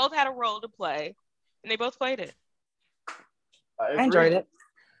that. They both had a role to play and they both played it. I enjoyed it.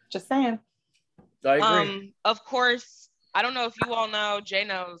 Just saying. I agree. Of course, I don't know if you all know, Jay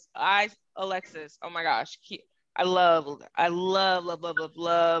knows, Alexis, oh my gosh, I love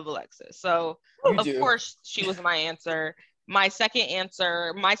Alexis. So of course she was my answer. My second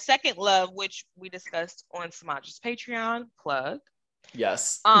love, which we discussed on Samaj's Patreon, plug.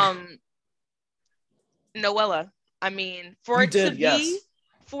 Yes. Noella. I mean, for it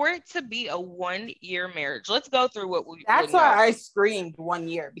to be a 1 year marriage, let's go through what we. That's why I screamed 1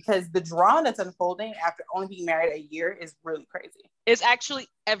 year, because the drama that's unfolding after only being married a year is really crazy. It's actually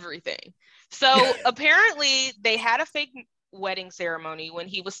everything. So apparently they had a fake wedding ceremony when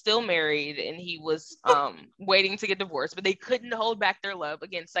he was still married and he was waiting to get divorced, but they couldn't hold back their love.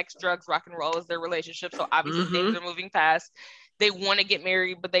 Again, sex, drugs, rock and roll is their relationship. So obviously things are moving fast. They want to get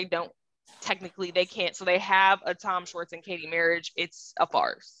married, but they don't. Technically, they can't. So they have a Tom Schwartz and Katie marriage. It's a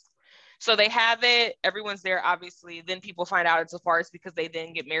farce. So they have it. Everyone's there, obviously. Then people find out it's a farce because they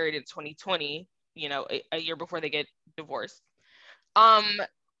then get married in 2020, you know, a year before they get divorced.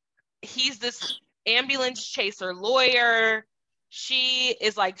 He's this ambulance chaser lawyer. She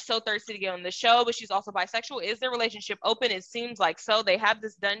is like so thirsty to get on the show, but she's also bisexual. Is their relationship open? It seems like so. They have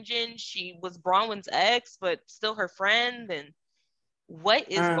this dungeon. She was Bronwyn's ex, but still her friend. And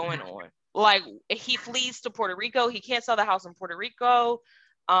what is going on? Like, he flees to Puerto Rico. He can't sell the house in Puerto Rico.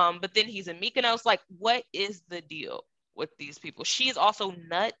 But then he's in Mykonos. Like, what is the deal with these people? She's also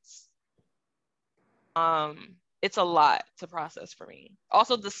nuts. It's a lot to process for me.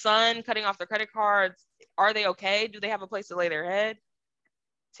 Also, the son cutting off their credit cards. Are they okay? Do they have a place to lay their head?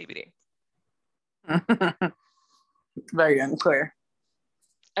 TBD. Very unclear.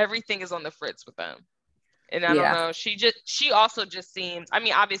 Everything is on the fritz with them. And I don't know. She also just seems, I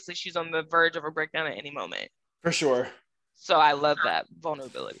mean, obviously she's on the verge of a breakdown at any moment. For sure. So I love that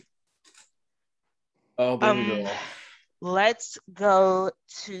vulnerability. Oh, baby girl. Let's go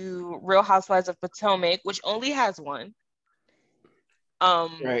to Real Housewives of Potomac, which only has one.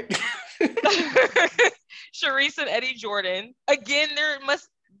 Right. Charisse and Eddie Jordan. Again, there must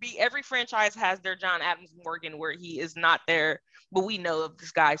be, every franchise has their John Adams Morgan where he is not there, but we know of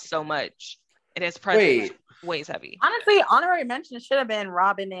this guy so much. And his presence weighs heavy. Honestly, honorary mention should have been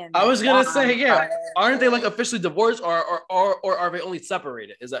Robin and I was gonna say, yeah. Aren't they like officially divorced, or are they only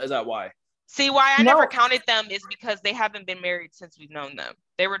separated? Is that why? See, why I never counted them is because they haven't been married since we've known them.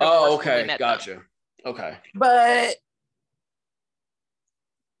 They were divorced. Oh, okay, when we met gotcha. them. Okay, but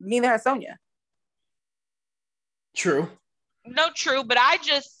neither has Sonia. True. No, true, but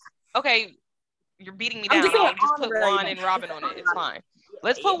you're beating me down. I'll just put Juan and Robin on it. It's fine.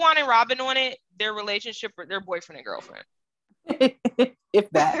 Let's put Juan and Robin on it. Their relationship, their boyfriend and girlfriend. If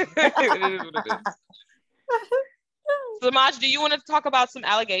that. Samaj, do you want to talk about some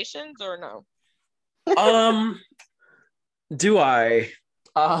allegations or no? Do I?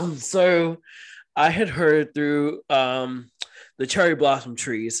 So I had heard through the cherry blossom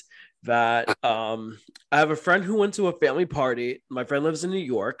trees that I have a friend who went to a family party. My friend lives in New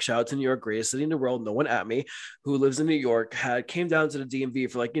York. Shout out to New York, greatest city in the world. No one at me. Who lives in New York came down to the DMV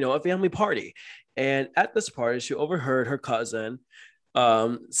for a family party. And at this party, she overheard her cousin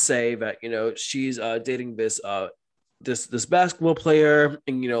say that she's dating this basketball player,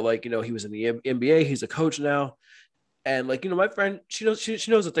 and he was in the NBA. He's a coach now. And my friend, she knows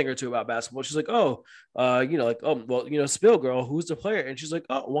a thing or two about basketball. She's like, oh, Spill Girl, who's the player? And she's like,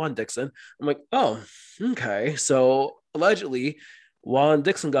 oh, Juan Dixon. I'm like, oh, okay. So allegedly, Juan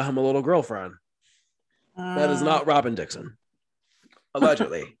Dixon got him a little girlfriend. That is not Robin Dixon.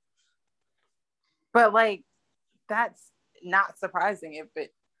 Allegedly. But that's not surprising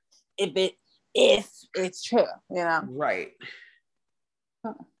if it's true, Right.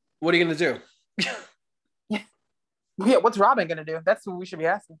 Huh. What are you gonna do? Yeah, what's Robin gonna do? That's what we should be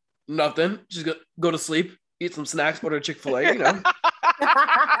asking. Nothing. She's gonna go to sleep, eat some snacks, order Chick-fil-A,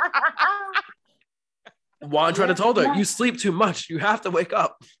 Juan tried to tell her, you sleep too much. You have to wake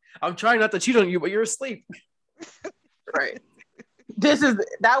up. I'm trying not to cheat on you, but you're asleep. Right.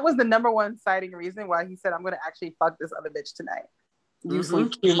 That was the number one citing reason why he said, I'm gonna actually fuck this other bitch tonight. You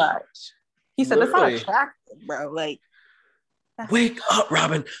sleep too much. He said, literally. That's not attractive, bro. Wake up,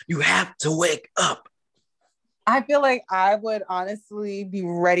 Robin. You have to wake up. I feel like I would honestly be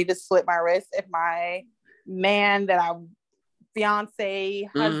ready to slit my wrist if my man that I fiance,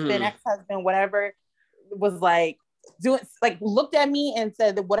 husband, ex-husband, whatever, was looked at me and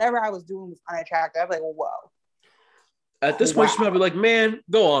said that whatever I was doing was unattractive. I was like, whoa. At this point, she's probably like, man,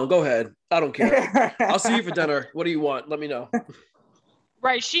 go ahead. I don't care. I'll see you for dinner. What do you want? Let me know.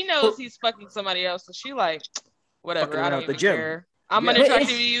 Right. She knows he's fucking somebody else. So she whatever. I don't even care. I'm unattractive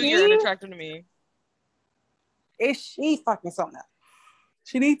to you. You're unattractive to me. Is she fucking something else?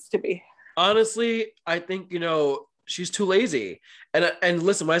 She needs to be. Honestly, I think, she's too lazy. And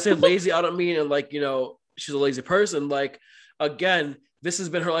listen, when I say lazy, I don't mean she's a lazy person. Again, this has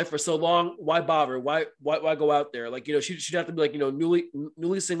been her life for so long. Why bother? Why go out there? She'd have to be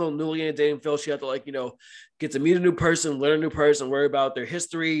newly single, newly in a dating field. She had to get to meet a new person, learn a new person, worry about their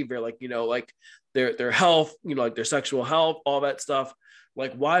history, their health, their sexual health, all that stuff.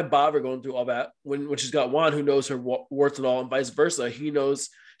 Why bother going through all that when she's got Juan who knows her warts and all, and vice versa. She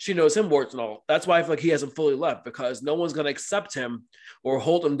knows him warts and all. That's why I feel like he hasn't fully left, because no one's going to accept him or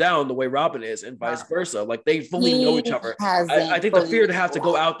hold him down the way Robin is, and vice versa. They fully know each other. I think the fear to have to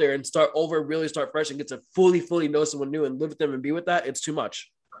go out there and really start fresh and get to fully know someone new and live with them and be with that, it's too much.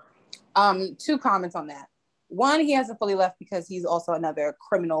 2 comments on that. 1, he hasn't fully left because he's also another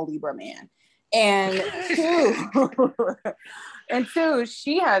criminal Libra man. And 2,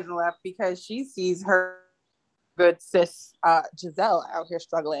 she hasn't left because she sees her good sis Giselle out here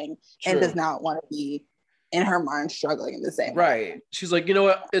struggling. True. And does not want to be in her mind struggling in the same way. She's like, you know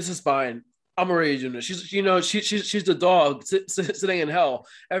what, this is fine. I'm already doing it. She's she's the dog sitting in hell.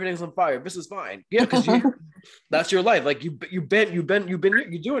 Everything's on fire. This is fine. Yeah, because that's your life. You've been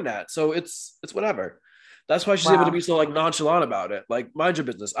doing that. So it's whatever. That's why she's able to be so nonchalant about it. Mind your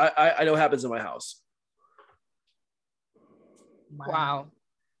business. I know what happens in my house. Wow.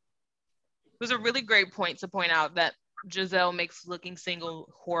 It was a really great point to point out that Giselle makes looking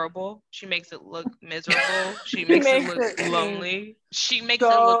single horrible. She makes it look miserable. She makes it look lonely. She makes it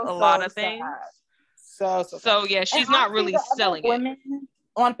look a lot of things. So yeah, she's not really selling it.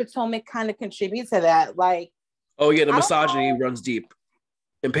 On Potomac kind of contribute to that. Oh yeah, the misogyny runs deep.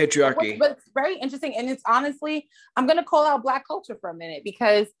 In patriarchy. But it's very interesting. And it's honestly, I'm going to call out Black culture for a minute,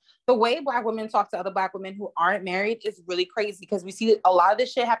 because the way Black women talk to other Black women who aren't married is really crazy, because we see a lot of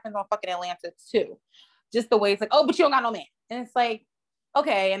this shit happens on fucking Atlanta too. Just the way it's oh, but you don't got no man. And it's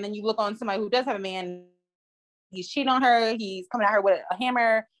okay. And then you look on somebody who does have a man, he's cheating on her. He's coming at her with a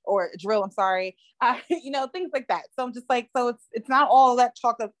hammer or a drill. I'm sorry. Things like that. So I'm just so it's not all that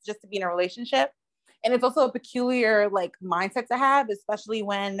chalked up just to be in a relationship. And it's also a peculiar mindset to have, especially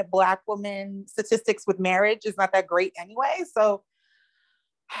when Black women statistics with marriage is not that great anyway. So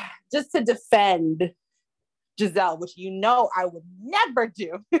just to defend Giselle, which I would never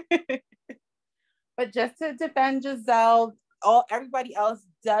do, but just to defend Giselle, everybody else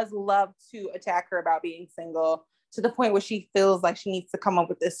does love to attack her about being single, to the point where she feels like she needs to come up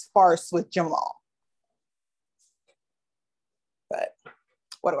with this farce with Jamal. But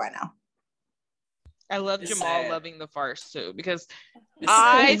what do I know? I love Jamal loving the farce too, because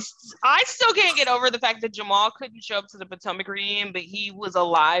I still can't get over the fact that Jamal couldn't show up to the Potomac reunion, but he was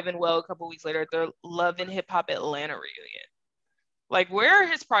alive and well a couple weeks later at their Love and Hip Hop Atlanta reunion. Like, where are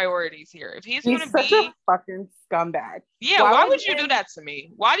his priorities here? If he's gonna such be a fucking scumbag. Yeah, why would you do that to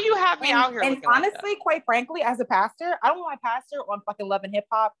me? Why do you have me out here? And honestly, quite frankly, as a pastor, I don't want my pastor on fucking Love and Hip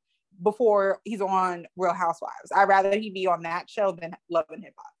Hop before he's on Real Housewives. I'd rather he be on that show than Love and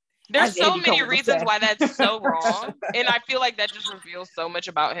Hip Hop. There's so many reasons why that's so wrong. And I feel like that just reveals so much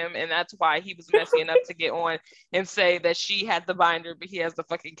about him. And that's why he was messy enough to get on and say that she had the binder, but he has the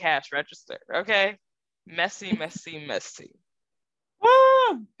fucking cash register. Okay? Messy, messy, messy.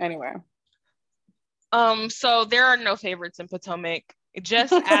 Anyway. So there are no favorites in Potomac,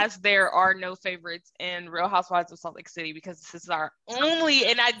 just as there are no favorites in Real Housewives of Salt Lake City, because this is our only,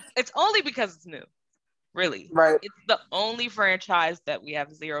 it's only because it's new. Really. Right. It's the only franchise that we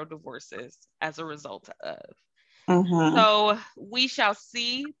have 0 divorces as a result of. Mm-hmm. So we shall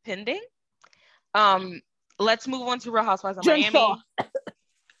see pending. Let's move on to Real Housewives of Miami.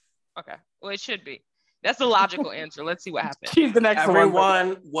 Okay. Well, it should be. That's the logical answer. Let's see what happens. She's the next one.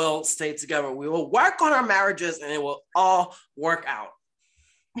 Everyone will stay together. We will work on our marriages and it will all work out.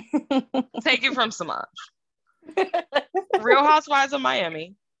 Take it from Samaj. Real Housewives of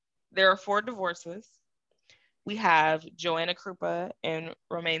Miami. There are 4 divorces. We have Joanna Krupa and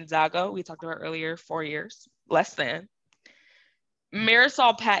Romain Zago. We talked about earlier, 4 years, less than.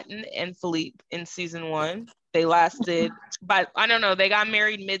 Marisol Patton and Philippe in season 1. They lasted, I don't know, they got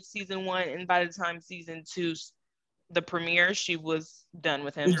married mid-season 1, and by the time season 2, the premiere, she was done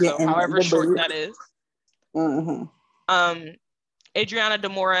with him. So however short that is. Mm-hmm. Adriana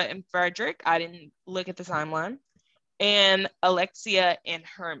Demora and Frederick. I didn't look at the timeline. And Alexia and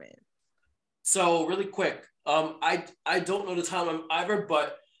Herman. So really quick, I don't know the timeline either,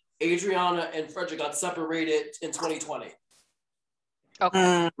 but Adriana and Frederick got separated in 2020.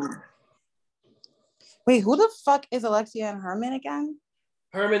 Okay. Wait, who the fuck is Alexia and Herman again?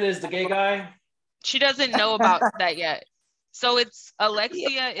 Herman is the gay guy. She doesn't know about that yet. So it's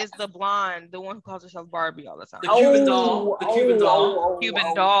Alexia is the blonde, the one who calls herself Barbie all the time. The Cuban doll. The Cuban doll.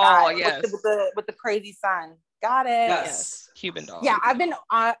 Cuban doll, yes. With the crazy son. Got it. Yes. Cuban doll. Yeah,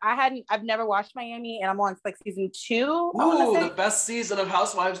 I've never watched Miami, and I'm on like season 2. Ooh, the best season of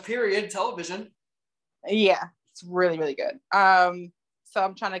Housewives, period, television. Yeah, it's really, really good. So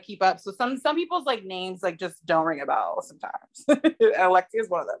I'm trying to keep up. So some people's like names like just don't ring a bell sometimes. Alexia is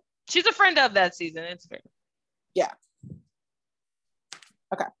one of them. She's a friend of that season. It's fair. Yeah.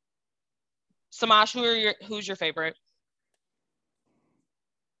 Okay. Samash, who's your favorite?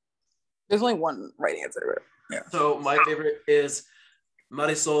 There's only one right answer. Yeah. So my favorite is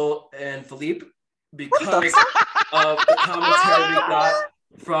Marisol and Philippe because of the commentary we got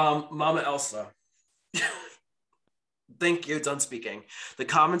from Mama Elsa. Thank you, done speaking. The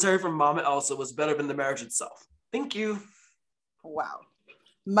commentary from Mama Elsa was better than the marriage itself. Thank you. Wow.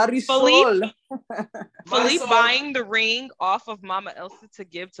 Marisol. Philippe buying the ring off of Mama Elsa to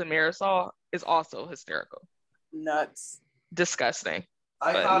give to Marisol is also hysterical. Nuts. Disgusting.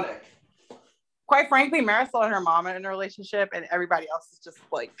 Iconic. Quite frankly, Marisol and her mom are in a relationship, and everybody else is just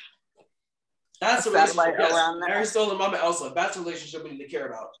like that's a relationship. Yes. Around there. Marisol and Mama Elsa. That's a relationship we need to care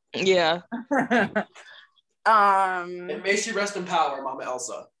about. Yeah. And may she rest in power, Mama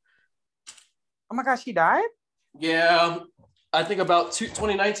Elsa. Oh my gosh, she died? Yeah. I think about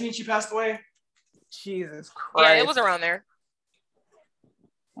 2019 she passed away. Jesus Christ. Yeah, it was around there.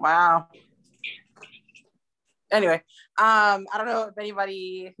 Wow. Anyway, I don't know if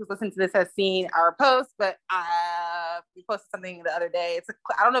anybody who's listened to this has seen our post, but we posted something the other day.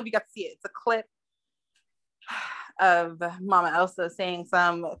 I don't know if you got to see it. It's a clip of Mama Elsa saying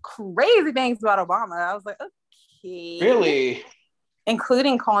some crazy things about Obama. I was like, okay. Really?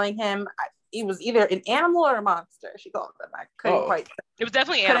 Including calling him, it was either an animal or a monster. She called him. I couldn't quite. It was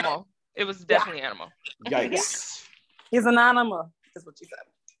definitely animal. It was definitely animal. Yikes. Yeah. He's an animal, is what she said.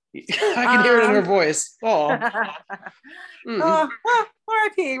 I can hear it in her voice. Oh.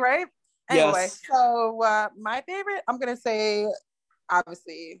 R.I.P., right? Anyway, yes. So my favorite, I'm going to say,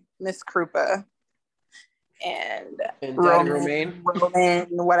 obviously, Miss Krupa. And Romain,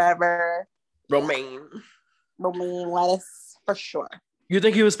 whatever. Romain lettuce, for sure. You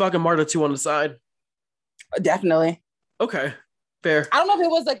think he was fucking Marta too on the side? Definitely. Okay, fair. I don't know if it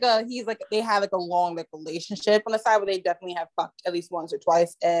was they had like a long like relationship on the side, but they definitely have fucked at least once or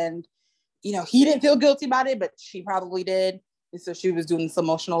twice. And he didn't feel guilty about it, but she probably did. And so she was doing this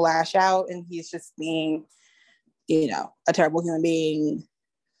emotional lash out, and he's just being, a terrible human being.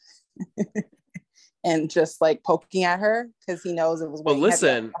 And just like poking at her because he knows it was. But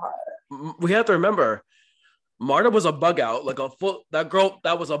listen, we have to remember, Marta was a bug out. Like that girl,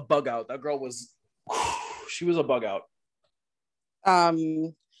 that was a bug out. That girl was, she was a bug out.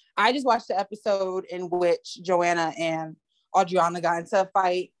 I just watched the episode in which Joanna and Audriana got into a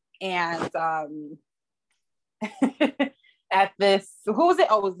fight, and at this, who was it?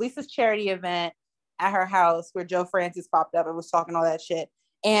 Oh, it was Lisa's charity event at her house where Joe Francis popped up and was talking all that shit.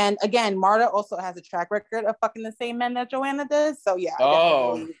 And again, Marta also has a track record of fucking the same men that Joanna does. So yeah.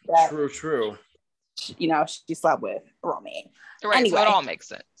 True. You know, she slept with Romy. Right, anyway, so it all makes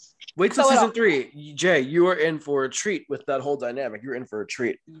sense. Wait till season 3. Jay, you are in for a treat with that whole dynamic. You're in for a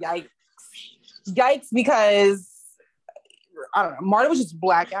treat. Yikes, because I don't know. Marta was just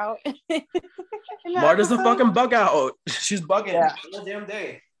blackout. Marta's a fucking bug out. She's bugging all damn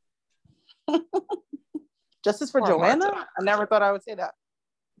day. Justice for Joanna? Marta. I never thought I would say that.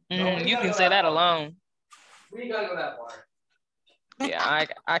 You can say that alone. We gotta go that far. Yeah,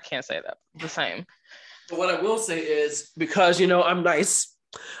 I can't say that. The same. But what I will say is, because, you know, I'm nice,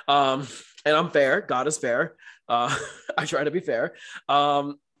 and I'm fair. God is fair. I try to be fair.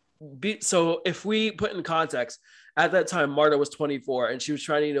 So if we put in context, at that time, Marta was 24 and she was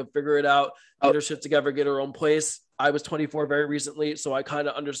trying to, you know, figure it out, get her shit together, get her own place. I was 24 very recently, so I kind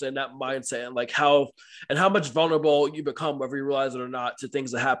of understand that mindset and like how much vulnerable you become, whether you realize it or not, to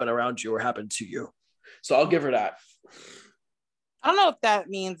things that happen around you or happen to you. So I'll give her that. I don't know if that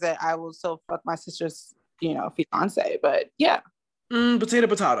means that I will still fuck my sister's, you know, fiance, but yeah.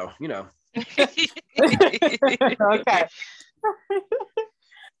 Potato, you know. Okay.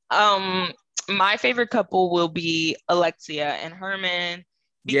 My favorite couple will be Alexia and Herman.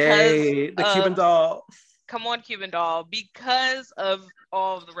 Yay, the Cuban doll. Come on, Cuban doll. Because of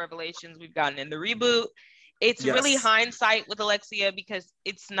all of the revelations we've gotten in the reboot, it's really hindsight with Alexia, because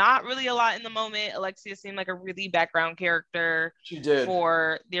it's not really a lot in the moment. Alexia seemed like a really background character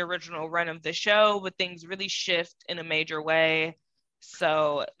for the original run of the show, but things really shift in a major way.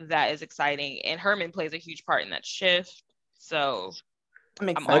 So that is exciting. And Herman plays a huge part in that shift. So I'm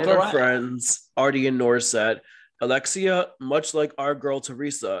excited. Like our friends, Artie and Nor said, Alexia, much like our girl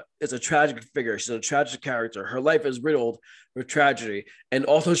Teresa, is a tragic figure. She's a tragic character. Her life is riddled with tragedy, and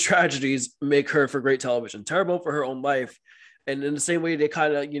all those tragedies make her for great television. Terrible for her own life, and in the same way, they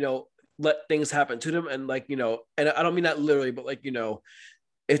kind of, you know, let things happen to them, and like, you know, and I don't mean that literally, but like, you know,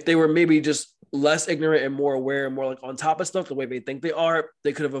 if they were maybe just less ignorant and more aware and more like on top of stuff the way they think they are,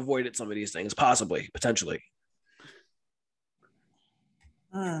 they could have avoided some of these things, possibly, potentially.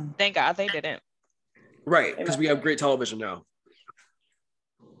 Thank God they didn't. Right, because we have great television now.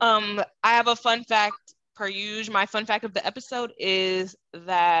 I have a fun fact per usual. My fun fact of the episode is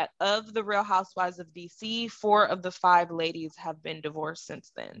that of the Real Housewives of DC, 4 of the 5 ladies have been divorced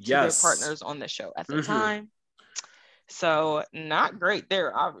since then. Yes. To their partners on the show at the time. So not great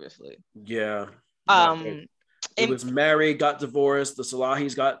there, obviously. Yeah. It was Mary got divorced, the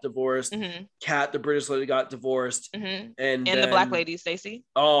Salahis got divorced, Kat, the British lady, got divorced, and then, the black lady, Stacey.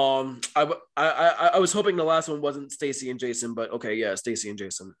 I was hoping the last one wasn't Stacey and Jason, but okay, yeah, Stacey and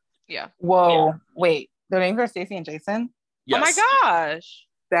Jason. Yeah. Whoa, yeah. Wait, their names are Stacey and Jason? Yes. Oh my gosh.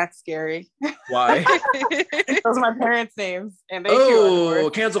 That's scary. Why? Those are my parents' names, and they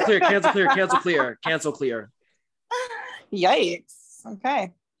cancel clear. Yikes.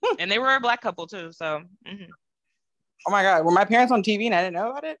 Okay. And they were a black couple too, so. Oh my God, were my parents on TV and I didn't know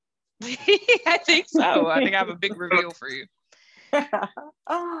about it? I think so. I think I have a big reveal for you.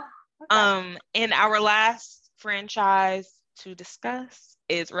 And our last franchise to discuss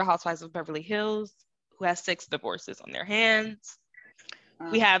is Real Housewives of Beverly Hills, who has 6 divorces on their hands.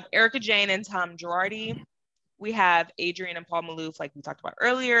 We have Erica Jane and Tom Girardi. We have Adrienne and Paul Maloof, like we talked about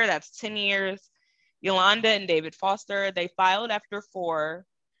earlier. That's 10 years. Yolanda and David Foster. They filed after 4.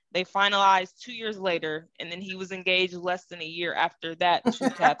 They finalized 2 years later, and then he was engaged less than a year after that to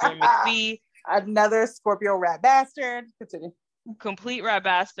Catherine McPhee. Another Scorpio rat bastard. Continue. Complete rat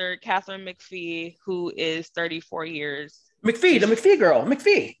bastard, Catherine McPhee, who is 34 years. McPhee, the McPhee girl,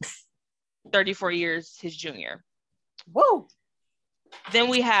 McPhee. 34 years his junior. Woo! Then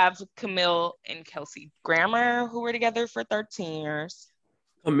we have Camille and Kelsey Grammer, who were together for 13 years.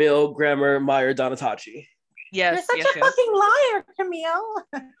 Camille, Grammer, Meyer, Donatacci. Yes, you're such a fucking liar, Camille.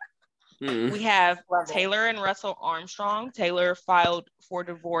 We have Taylor and Russell Armstrong. Taylor filed for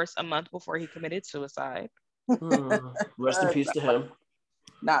divorce a month before he committed suicide. Rest in peace to him.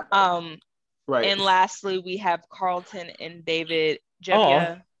 Right. And lastly, we have Carlton and David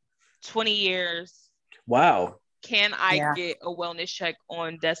Jebbia. 20 years. Wow. Can I get a wellness check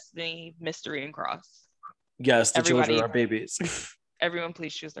on Destiny, Mystery, and Cross? Yes, the children are babies. Everyone,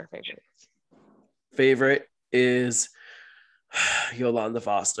 please choose their favorites. Favorite is Yolanda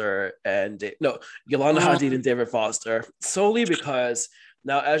Foster and Yolanda Hadid and David Foster, solely because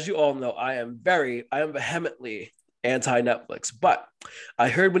now, as you all know, I am vehemently anti-Netflix, but I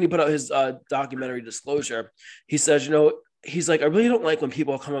heard when he put out his documentary Disclosure, he says, he's like, I really don't like when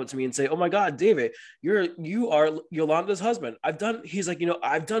people come up to me and say, "Oh my God, David, you are Yolanda's husband." He's like,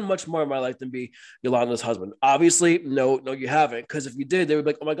 I've done much more in my life than be Yolanda's husband. Obviously, no, you haven't. Because if you did, they would be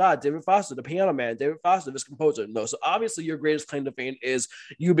like, "Oh my God, David Foster, the piano man, David Foster, this composer." No, so obviously your greatest claim to fame is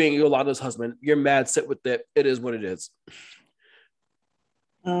you being Yolanda's husband. You're mad, sit with it. It is what it is.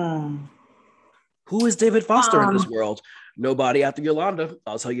 Who is David Foster in this world? Nobody after Yolanda.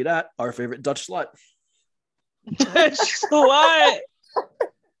 I'll tell you that. Our favorite Dutch slut. Dutch slut.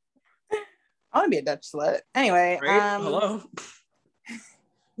 I want to be a Dutch slut. Anyway, right? Hello.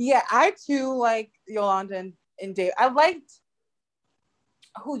 Yeah, I too like Yolanda and David. I liked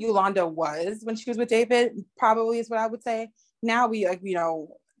who Yolanda was when she was with David, probably is what I would say. Now we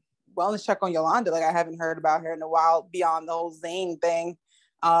wellness check on Yolanda. Like, I haven't heard about her in a while beyond the whole Zayn thing.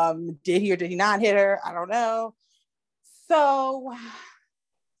 Did he or did he not hit her? I don't know. So,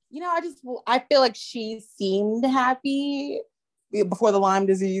 I feel like she seemed happy before the Lyme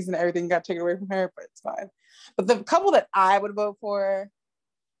disease and everything got taken away from her, but it's fine. But the couple that I would vote for,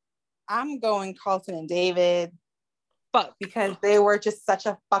 I'm going Carlton and David. Fuck. Because they were just such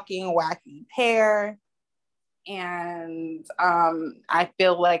a fucking wacky pair. And I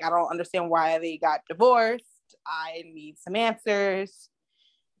feel like I don't understand why they got divorced. I need some answers.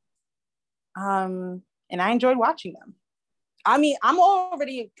 And I enjoyed watching them. I mean, I'm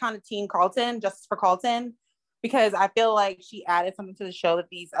already kind of team Carlton, just for Carlton, because I feel like she added something to the show that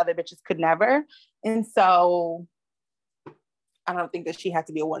these other bitches could never. And so I don't think that she had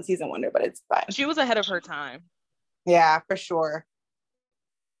to be a one season wonder, but it's fine. She was ahead of her time. Yeah, for sure.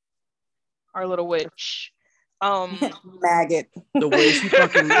 Our little witch. Maggot. The way she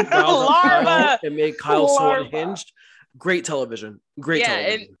fucking Kyle and made Kyle so unhinged. Great television.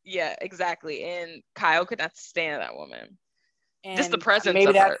 Television. Yeah, exactly. And Kyle could not stand that woman. And just the presence maybe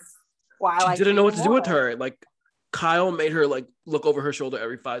of that's her. Why she didn't know what to do with her. Like, Kyle made her like look over her shoulder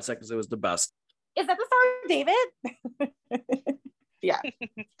every 5 seconds. It was the best. Is that the star, David? Yeah.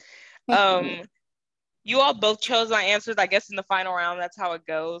 You all both chose my answers. I guess in the final round, that's how it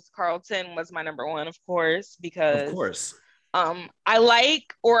goes. Carlton was my number one, of course, because of course. I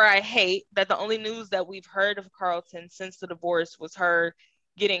like or I hate that the only news that we've heard of Carlton since the divorce was her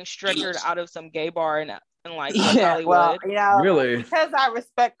getting stretchered out of some gay bar in like Hollywood. Well, really? Because I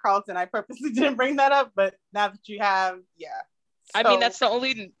respect Carlton, I purposely didn't bring that up, but now that you have, yeah. I mean, that's the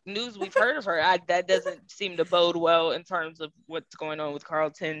only news we've heard of her. That doesn't seem to bode well in terms of what's going on with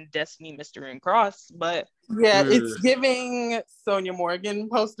Carlton, Destiny, Mystery, and Cross. But yeah, it's giving Sonia Morgan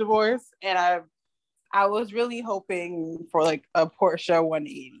post-divorce, and I was really hoping for like a Portia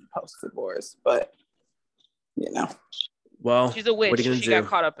 180 post-divorce, but well, she's a witch. She got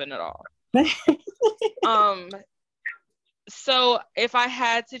caught up in it all. So if I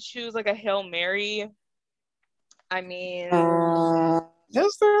had to choose like a Hail Mary, I mean,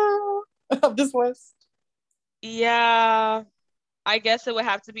 just of this West. Yeah, I guess it would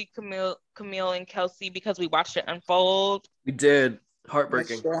have to be Camille and Kelsey because we watched it unfold. We did.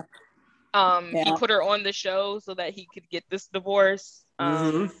 Heartbreaking. He put her on the show so that he could get this divorce.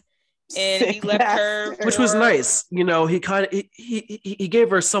 And he left her, which was nice. He gave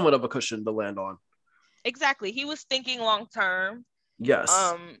her somewhat of a cushion to land on. Exactly. He was thinking long term. Yes.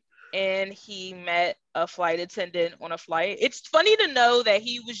 And he met a flight attendant on a flight. It's funny to know that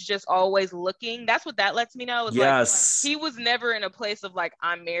he was just always looking. That's what that lets me know. It's yes. Like, he was never in a place of like,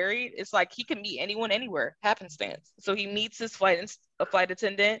 I'm married. It's like he can meet anyone anywhere, happenstance. So he meets his flight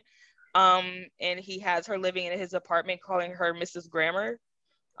attendant. And he has her living in his apartment, calling her Mrs. Grammer.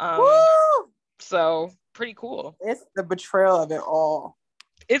 So pretty cool. It's the betrayal of it all.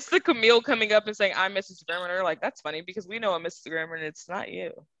 It's the Camille coming up and saying, I'm Mrs. Grammer. And they're like, that's funny because we know a Mrs. Grammer and it's not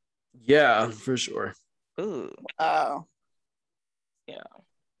you. Yeah, for sure. Ooh. Oh. Yeah.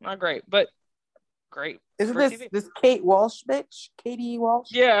 Not great, but great. Isn't this Kate Walsh bitch? Katie Walsh?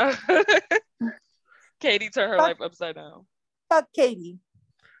 Yeah. Katie turned her life upside down. Fuck Katie.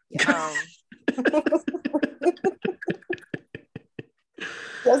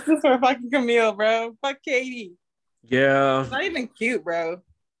 Justice for fucking Camille, bro. Fuck Katie. Yeah. It's not even cute, bro.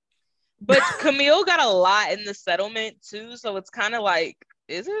 But Camille got a lot in the settlement too, so it's kind of like,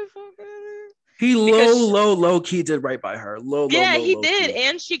 is it fucking? He low key did right by her. He did,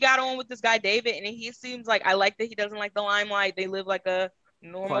 and she got on with this guy David, and he seems like, I like that he doesn't like the limelight. They live like a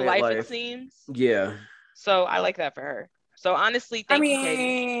normal life, it seems. Yeah. So I like that for her. So honestly, thank you,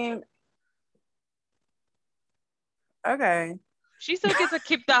 Katie. Okay. She still gets to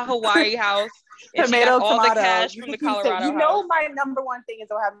keep that Hawaii house. And tomato, she got all tomato. The cash from the Colorado house. My number one thing is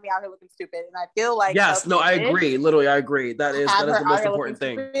don't have me out here looking stupid, and I feel like I agree. Literally, I agree. That is the most important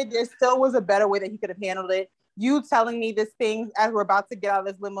thing. There still was a better way that he could have handled it. you telling me this thing as we're about to get out of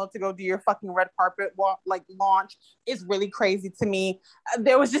this limo to go do your fucking red carpet launch is really crazy to me.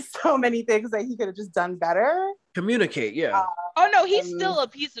 There was just so many things that he could have just done better. Communicate, yeah. Oh no, he's still a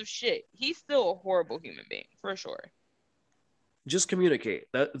piece of shit. He's still a horrible human being for sure. Just communicate.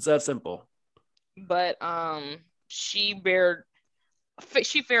 It's that simple. But she fared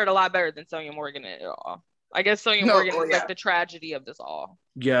a lot better than Sonia Morgan at all. I guess Sonia Morgan is like the tragedy of this all.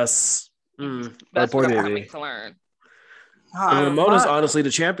 Yes. That's what I'm coming to learn. And Ramona's honestly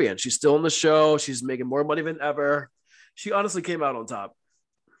the champion. She's still in the show. She's making more money than ever. She honestly came out on top.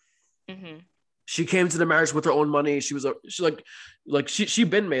 Mm-hmm. She came to the marriage with her own money. She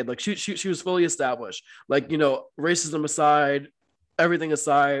been made. Like she was fully established. Like, you know, racism aside, everything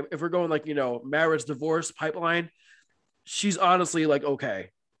aside, if we're going like, you know, marriage, divorce pipeline, she's honestly like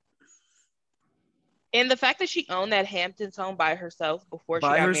okay. And the fact that she owned that Hamptons home by herself before she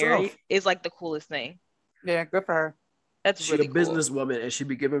got married is like the coolest thing. Yeah, good for her. That's really cool. She's a businesswoman, and she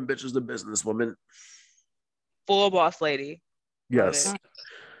be giving bitches the businesswoman. Full boss lady. Yes.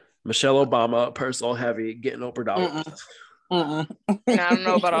 Michelle Obama, purse all heavy, getting Oprah dollars. I don't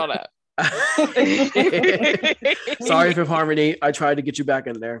know about all that. Sorry, Fifth Harmony. I tried to get you back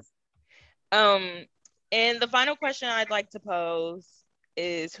in there. And the final question I'd like to pose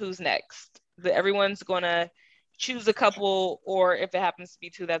is who's next? Everyone's gonna choose a couple, or if it happens to be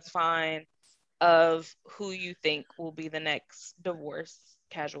two, that's fine, of who you think will be the next divorce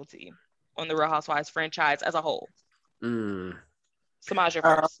casualty on the Real Housewives franchise as a whole. Samaj,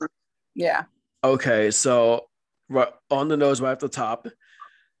 first. Yeah. Okay, so on the nose right at the top,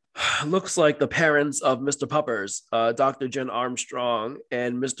 looks like the parents of Mr. Puppers, Dr. Jen Armstrong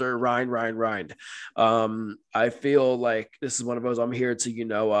and Mr. Rind. I feel like this is one of those, I'm here to, you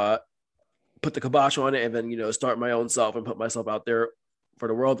know, put the kibosh on it and then, you know, start my own self and put myself out there for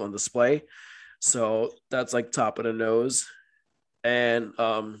the world on display. So that's like top of the nose. And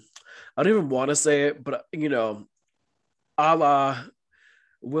I don't even want to say it, but, you know, a la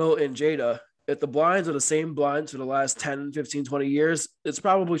Will and Jada, if the blinds are the same blinds for the last 10, 15, 20 years, it's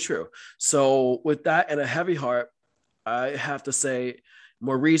probably true. So with that and a heavy heart, I have to say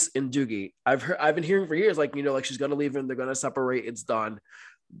Maurice and Doogie. I've been hearing for years, like, you know, like she's going to leave him, they're going to separate, it's done.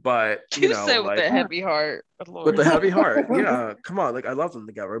 But you know, said with the heavy heart, with the heavy heart, yeah, come on, like I love them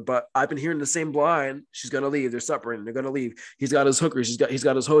together. But I've been hearing the same blind. She's gonna leave. They're separating. They're gonna leave. He's got his hookers. He's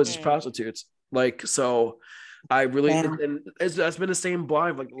got his hoes, his prostitutes. Like so, I really and that's been the same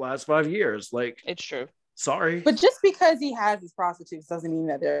blind like the last 5 years. Like it's true. Sorry, but just because he has his prostitutes doesn't mean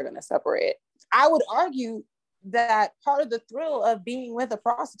that they're gonna separate. I would argue that part of the thrill of being with a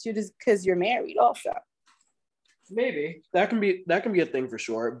prostitute is because you're married, also. Maybe that can be a thing for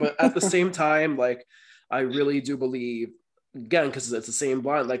sure, but at the same time, like I really do believe again because it's the same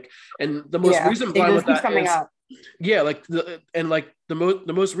blind. Like, and the most recent blind with that is, yeah, like the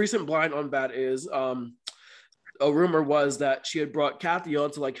most recent blind on that is a rumor was that she had brought Kathy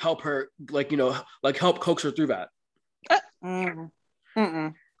on to like help her, like, you know, like help coax her through that.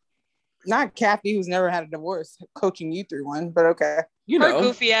 Not Kathy, who's never had a divorce, coaching you through one, but okay. You know, her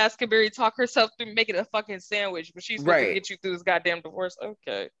goofy ass can barely talk herself through making a fucking sandwich, but she's supposed to get you through this goddamn divorce.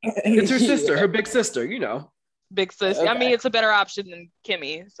 Okay. It's her sister, her big sister, you know. Big sis. Okay. I mean, it's a better option than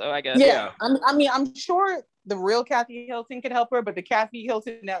Kimmy, so I guess. Yeah. I mean, I'm sure the real Kathy Hilton could help her, but the Kathy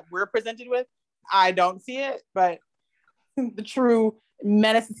Hilton that we're presented with, I don't see it. But the true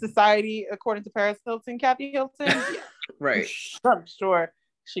menace to society, according to Paris Hilton, Kathy Hilton, yeah. Right. I'm sure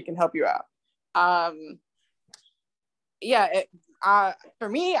she can help you out. For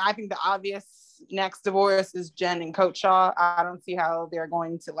me, I think the obvious next divorce is Jen and Coach Shaw. I don't see how they're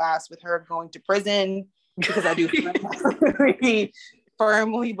going to last with her going to prison, because I do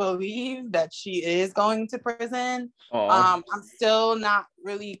firmly believe that she is going to prison. I'm still not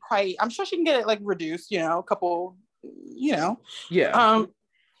really quite, I'm sure she can get it like reduced, you know, a couple, you know. Yeah.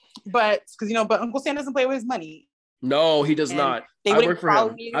 But because, you know, but Uncle Sam doesn't play with his money. No, he does not. I work for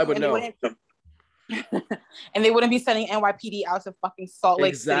him. I would know. And they wouldn't be sending NYPD out to fucking Salt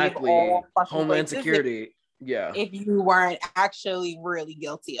Lake City. Homeland Security. Yeah. If you weren't actually really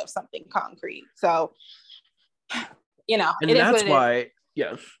guilty of something concrete. So, you know. And that's why,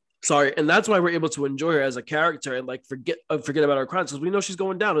 sorry. And that's why we're able to enjoy her as a character and like forget about her crimes, because we know she's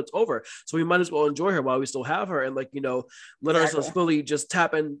going down. It's over. So we might as well enjoy her while we still have her and, like, you know, let ourselves fully just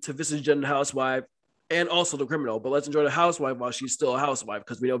tap into this is Jen Housewife. And also the criminal, but let's enjoy the housewife while she's still a housewife,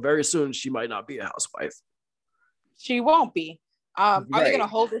 because we know very soon she might not be a housewife. She won't be. Are they going to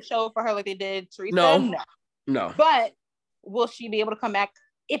hold the show for her like they did Teresa? No. But will she be able to come back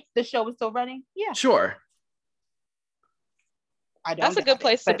if the show is still running? Yeah. Sure. I don't. That's a good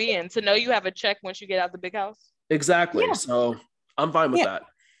place to be in, to know you have a check once you get out the big house. Exactly. Yeah. So I'm fine with that.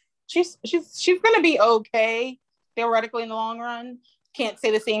 She's gonna be okay theoretically in the long run. Can't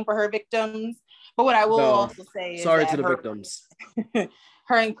say the same for her victims, but what I will also say is sorry to the victims.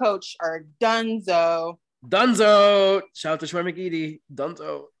 Her and Coach are dunzo. Dunzo. Shout out to Troy McEady.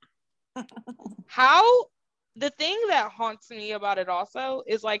 Dunzo. How the thing that haunts me about it also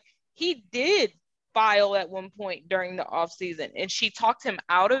is like he did file at one point during the off season, and she talked him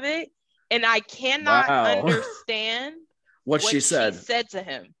out of it, and I cannot understand what she said to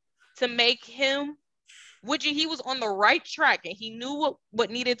him to make him, which he was on the right track and he knew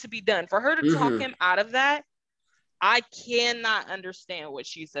what needed to be done. For her to talk him out of that, I cannot understand what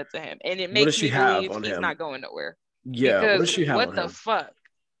she said to him, and it makes me believe he's not going nowhere. Yeah, because what does she have? What the fuck?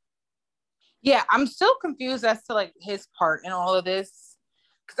 Yeah, I'm still confused as to like his part in all of this,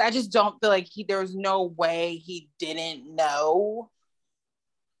 because I just don't feel like there was no way he didn't know.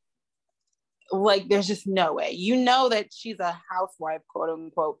 Like, there's just no way. You know that she's a housewife, quote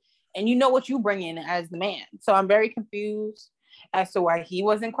unquote, and you know what you bring in as the man. So I'm very confused as to why he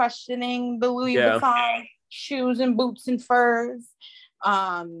wasn't questioning the Louis Vuitton shoes and boots and furs.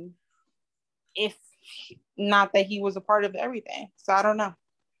 If not that he was a part of everything. So I don't know.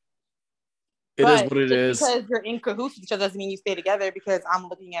 It is what it is. Because you're in cahoots with each other doesn't mean you stay together, because I'm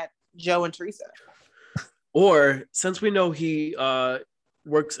looking at Joe and Teresa. Or since we know he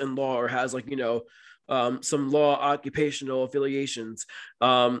works in law or has like, some law occupational affiliations,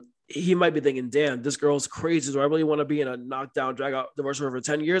 he might be thinking, damn, this girl's crazy. Do I really want to be in a knockdown, drag out divorce for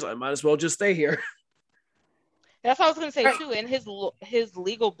 10 years? I might as well just stay here. That's what I was going to say too. And his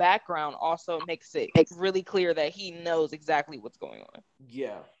legal background also makes it really clear that he knows exactly what's going on.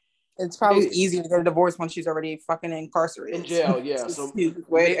 Yeah. It's probably easier to get a divorce when she's already fucking incarcerated. In jail, yeah. So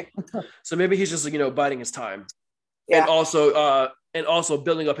maybe he's just, biding his time. Yeah. And also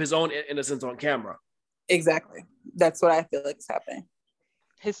building up his own innocence on camera. Exactly. That's what I feel like is happening.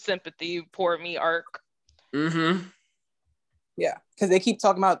 His sympathy, poor me arc. Mm-hmm. Yeah, because they keep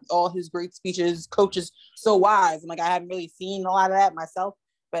talking about all his great speeches. Coach is so wise. I'm like, I haven't really seen a lot of that myself,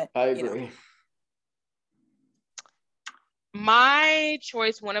 but I agree. My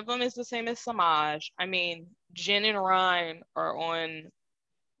choice, one of them is the same as Samaj. I mean, Jen and Ryan are on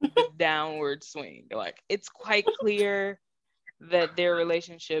the downward swing. Like, it's quite clear that their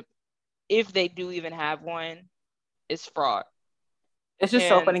relationship, if they do even have one, is fraught. It's just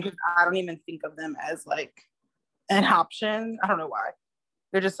so funny because I don't even think of them as like an option. I don't know why.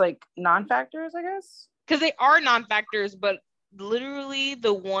 They're just like non-factors, I guess. Because they are non-factors, but literally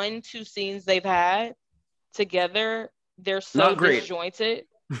the 1-2 scenes they've had together, they're so disjointed.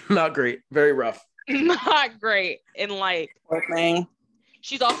 Not great. Very rough. Not great. And like,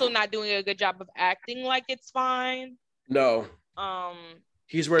 she's also not doing a good job of acting like it's fine. No.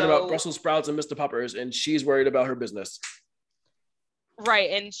 He's worried about Brussels sprouts and Mr. Poppers, and she's worried about her business.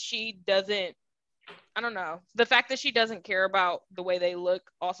 Right. And she doesn't, I don't know. The fact that she doesn't care about the way they look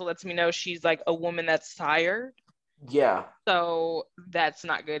also lets me know she's like a woman that's tired. Yeah. So that's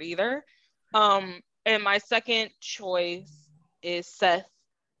not good either. And my second choice is Seth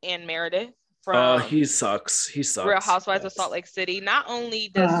and Meredith from he sucks. Real Housewives of Salt Lake City. Not only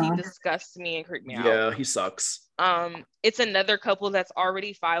does he disgust me and creep me out. Yeah, he sucks. It's another couple that's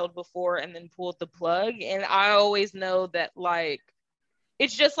already filed before and then pulled the plug. And I always know that like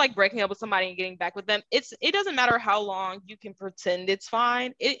it's just like breaking up with somebody and getting back with them. It doesn't matter how long you can pretend it's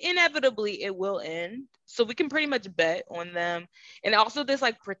fine. Inevitably it will end. So we can pretty much bet on them. And also this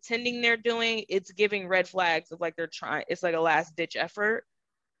like pretending they're doing, it's giving red flags of like they're trying. It's like a last ditch effort.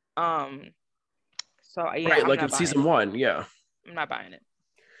 So yeah, right, like in season 1, yeah. I'm not buying it.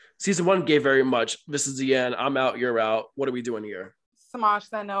 Season 1 gave very much, this is the end. I'm out, you're out. What are we doing here? Samaj,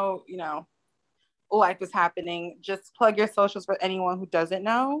 I know, life is happening. Just plug your socials for anyone who doesn't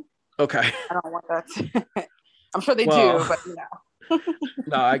know. Okay. I don't want that. I'm sure they do, but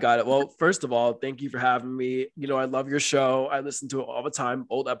No, I got it. Well, first of all, thank you for having me. I love your show. I listen to it all the time.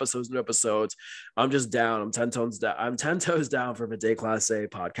 Old episodes, new episodes. I'm just down. I'm 10 toes down. I'm 10 toes down for Midday Class A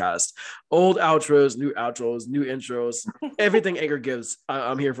podcast. Old outros, new intros, everything Anchor gives.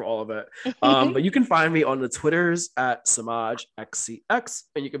 I'm here for all of it. But you can find me on the Twitters at SamajXCX,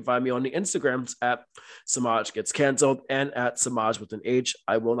 and you can find me on the Instagrams at Samaj Gets Canceled and at Samaj with an H.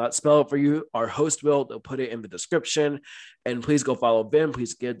 I will not spell it for you. Our host will. They'll put it in the description. And please go follow them.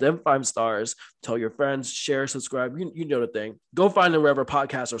 Please give them 5 stars. Tell your friends, share, subscribe. You know the thing. Go find them wherever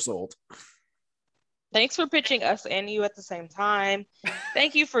podcasts are sold. Thanks for pitching us and you at the same time.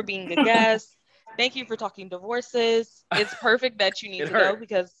 Thank you for being a guest. Thank you for talking divorces. It's perfect that you need to go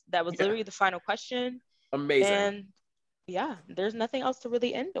because that was literally the final question. Amazing. And Yeah, there's nothing else to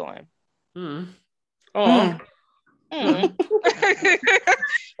really end on. Oh. I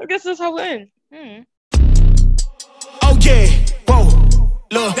guess that's how we end. Oh yeah, whoa.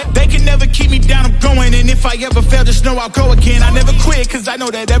 Look, they can never keep me down, I'm going. And if I ever fail, just know I'll go again. I never quit, cause I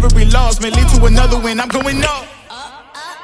know that every loss may lead to another win. I'm going up.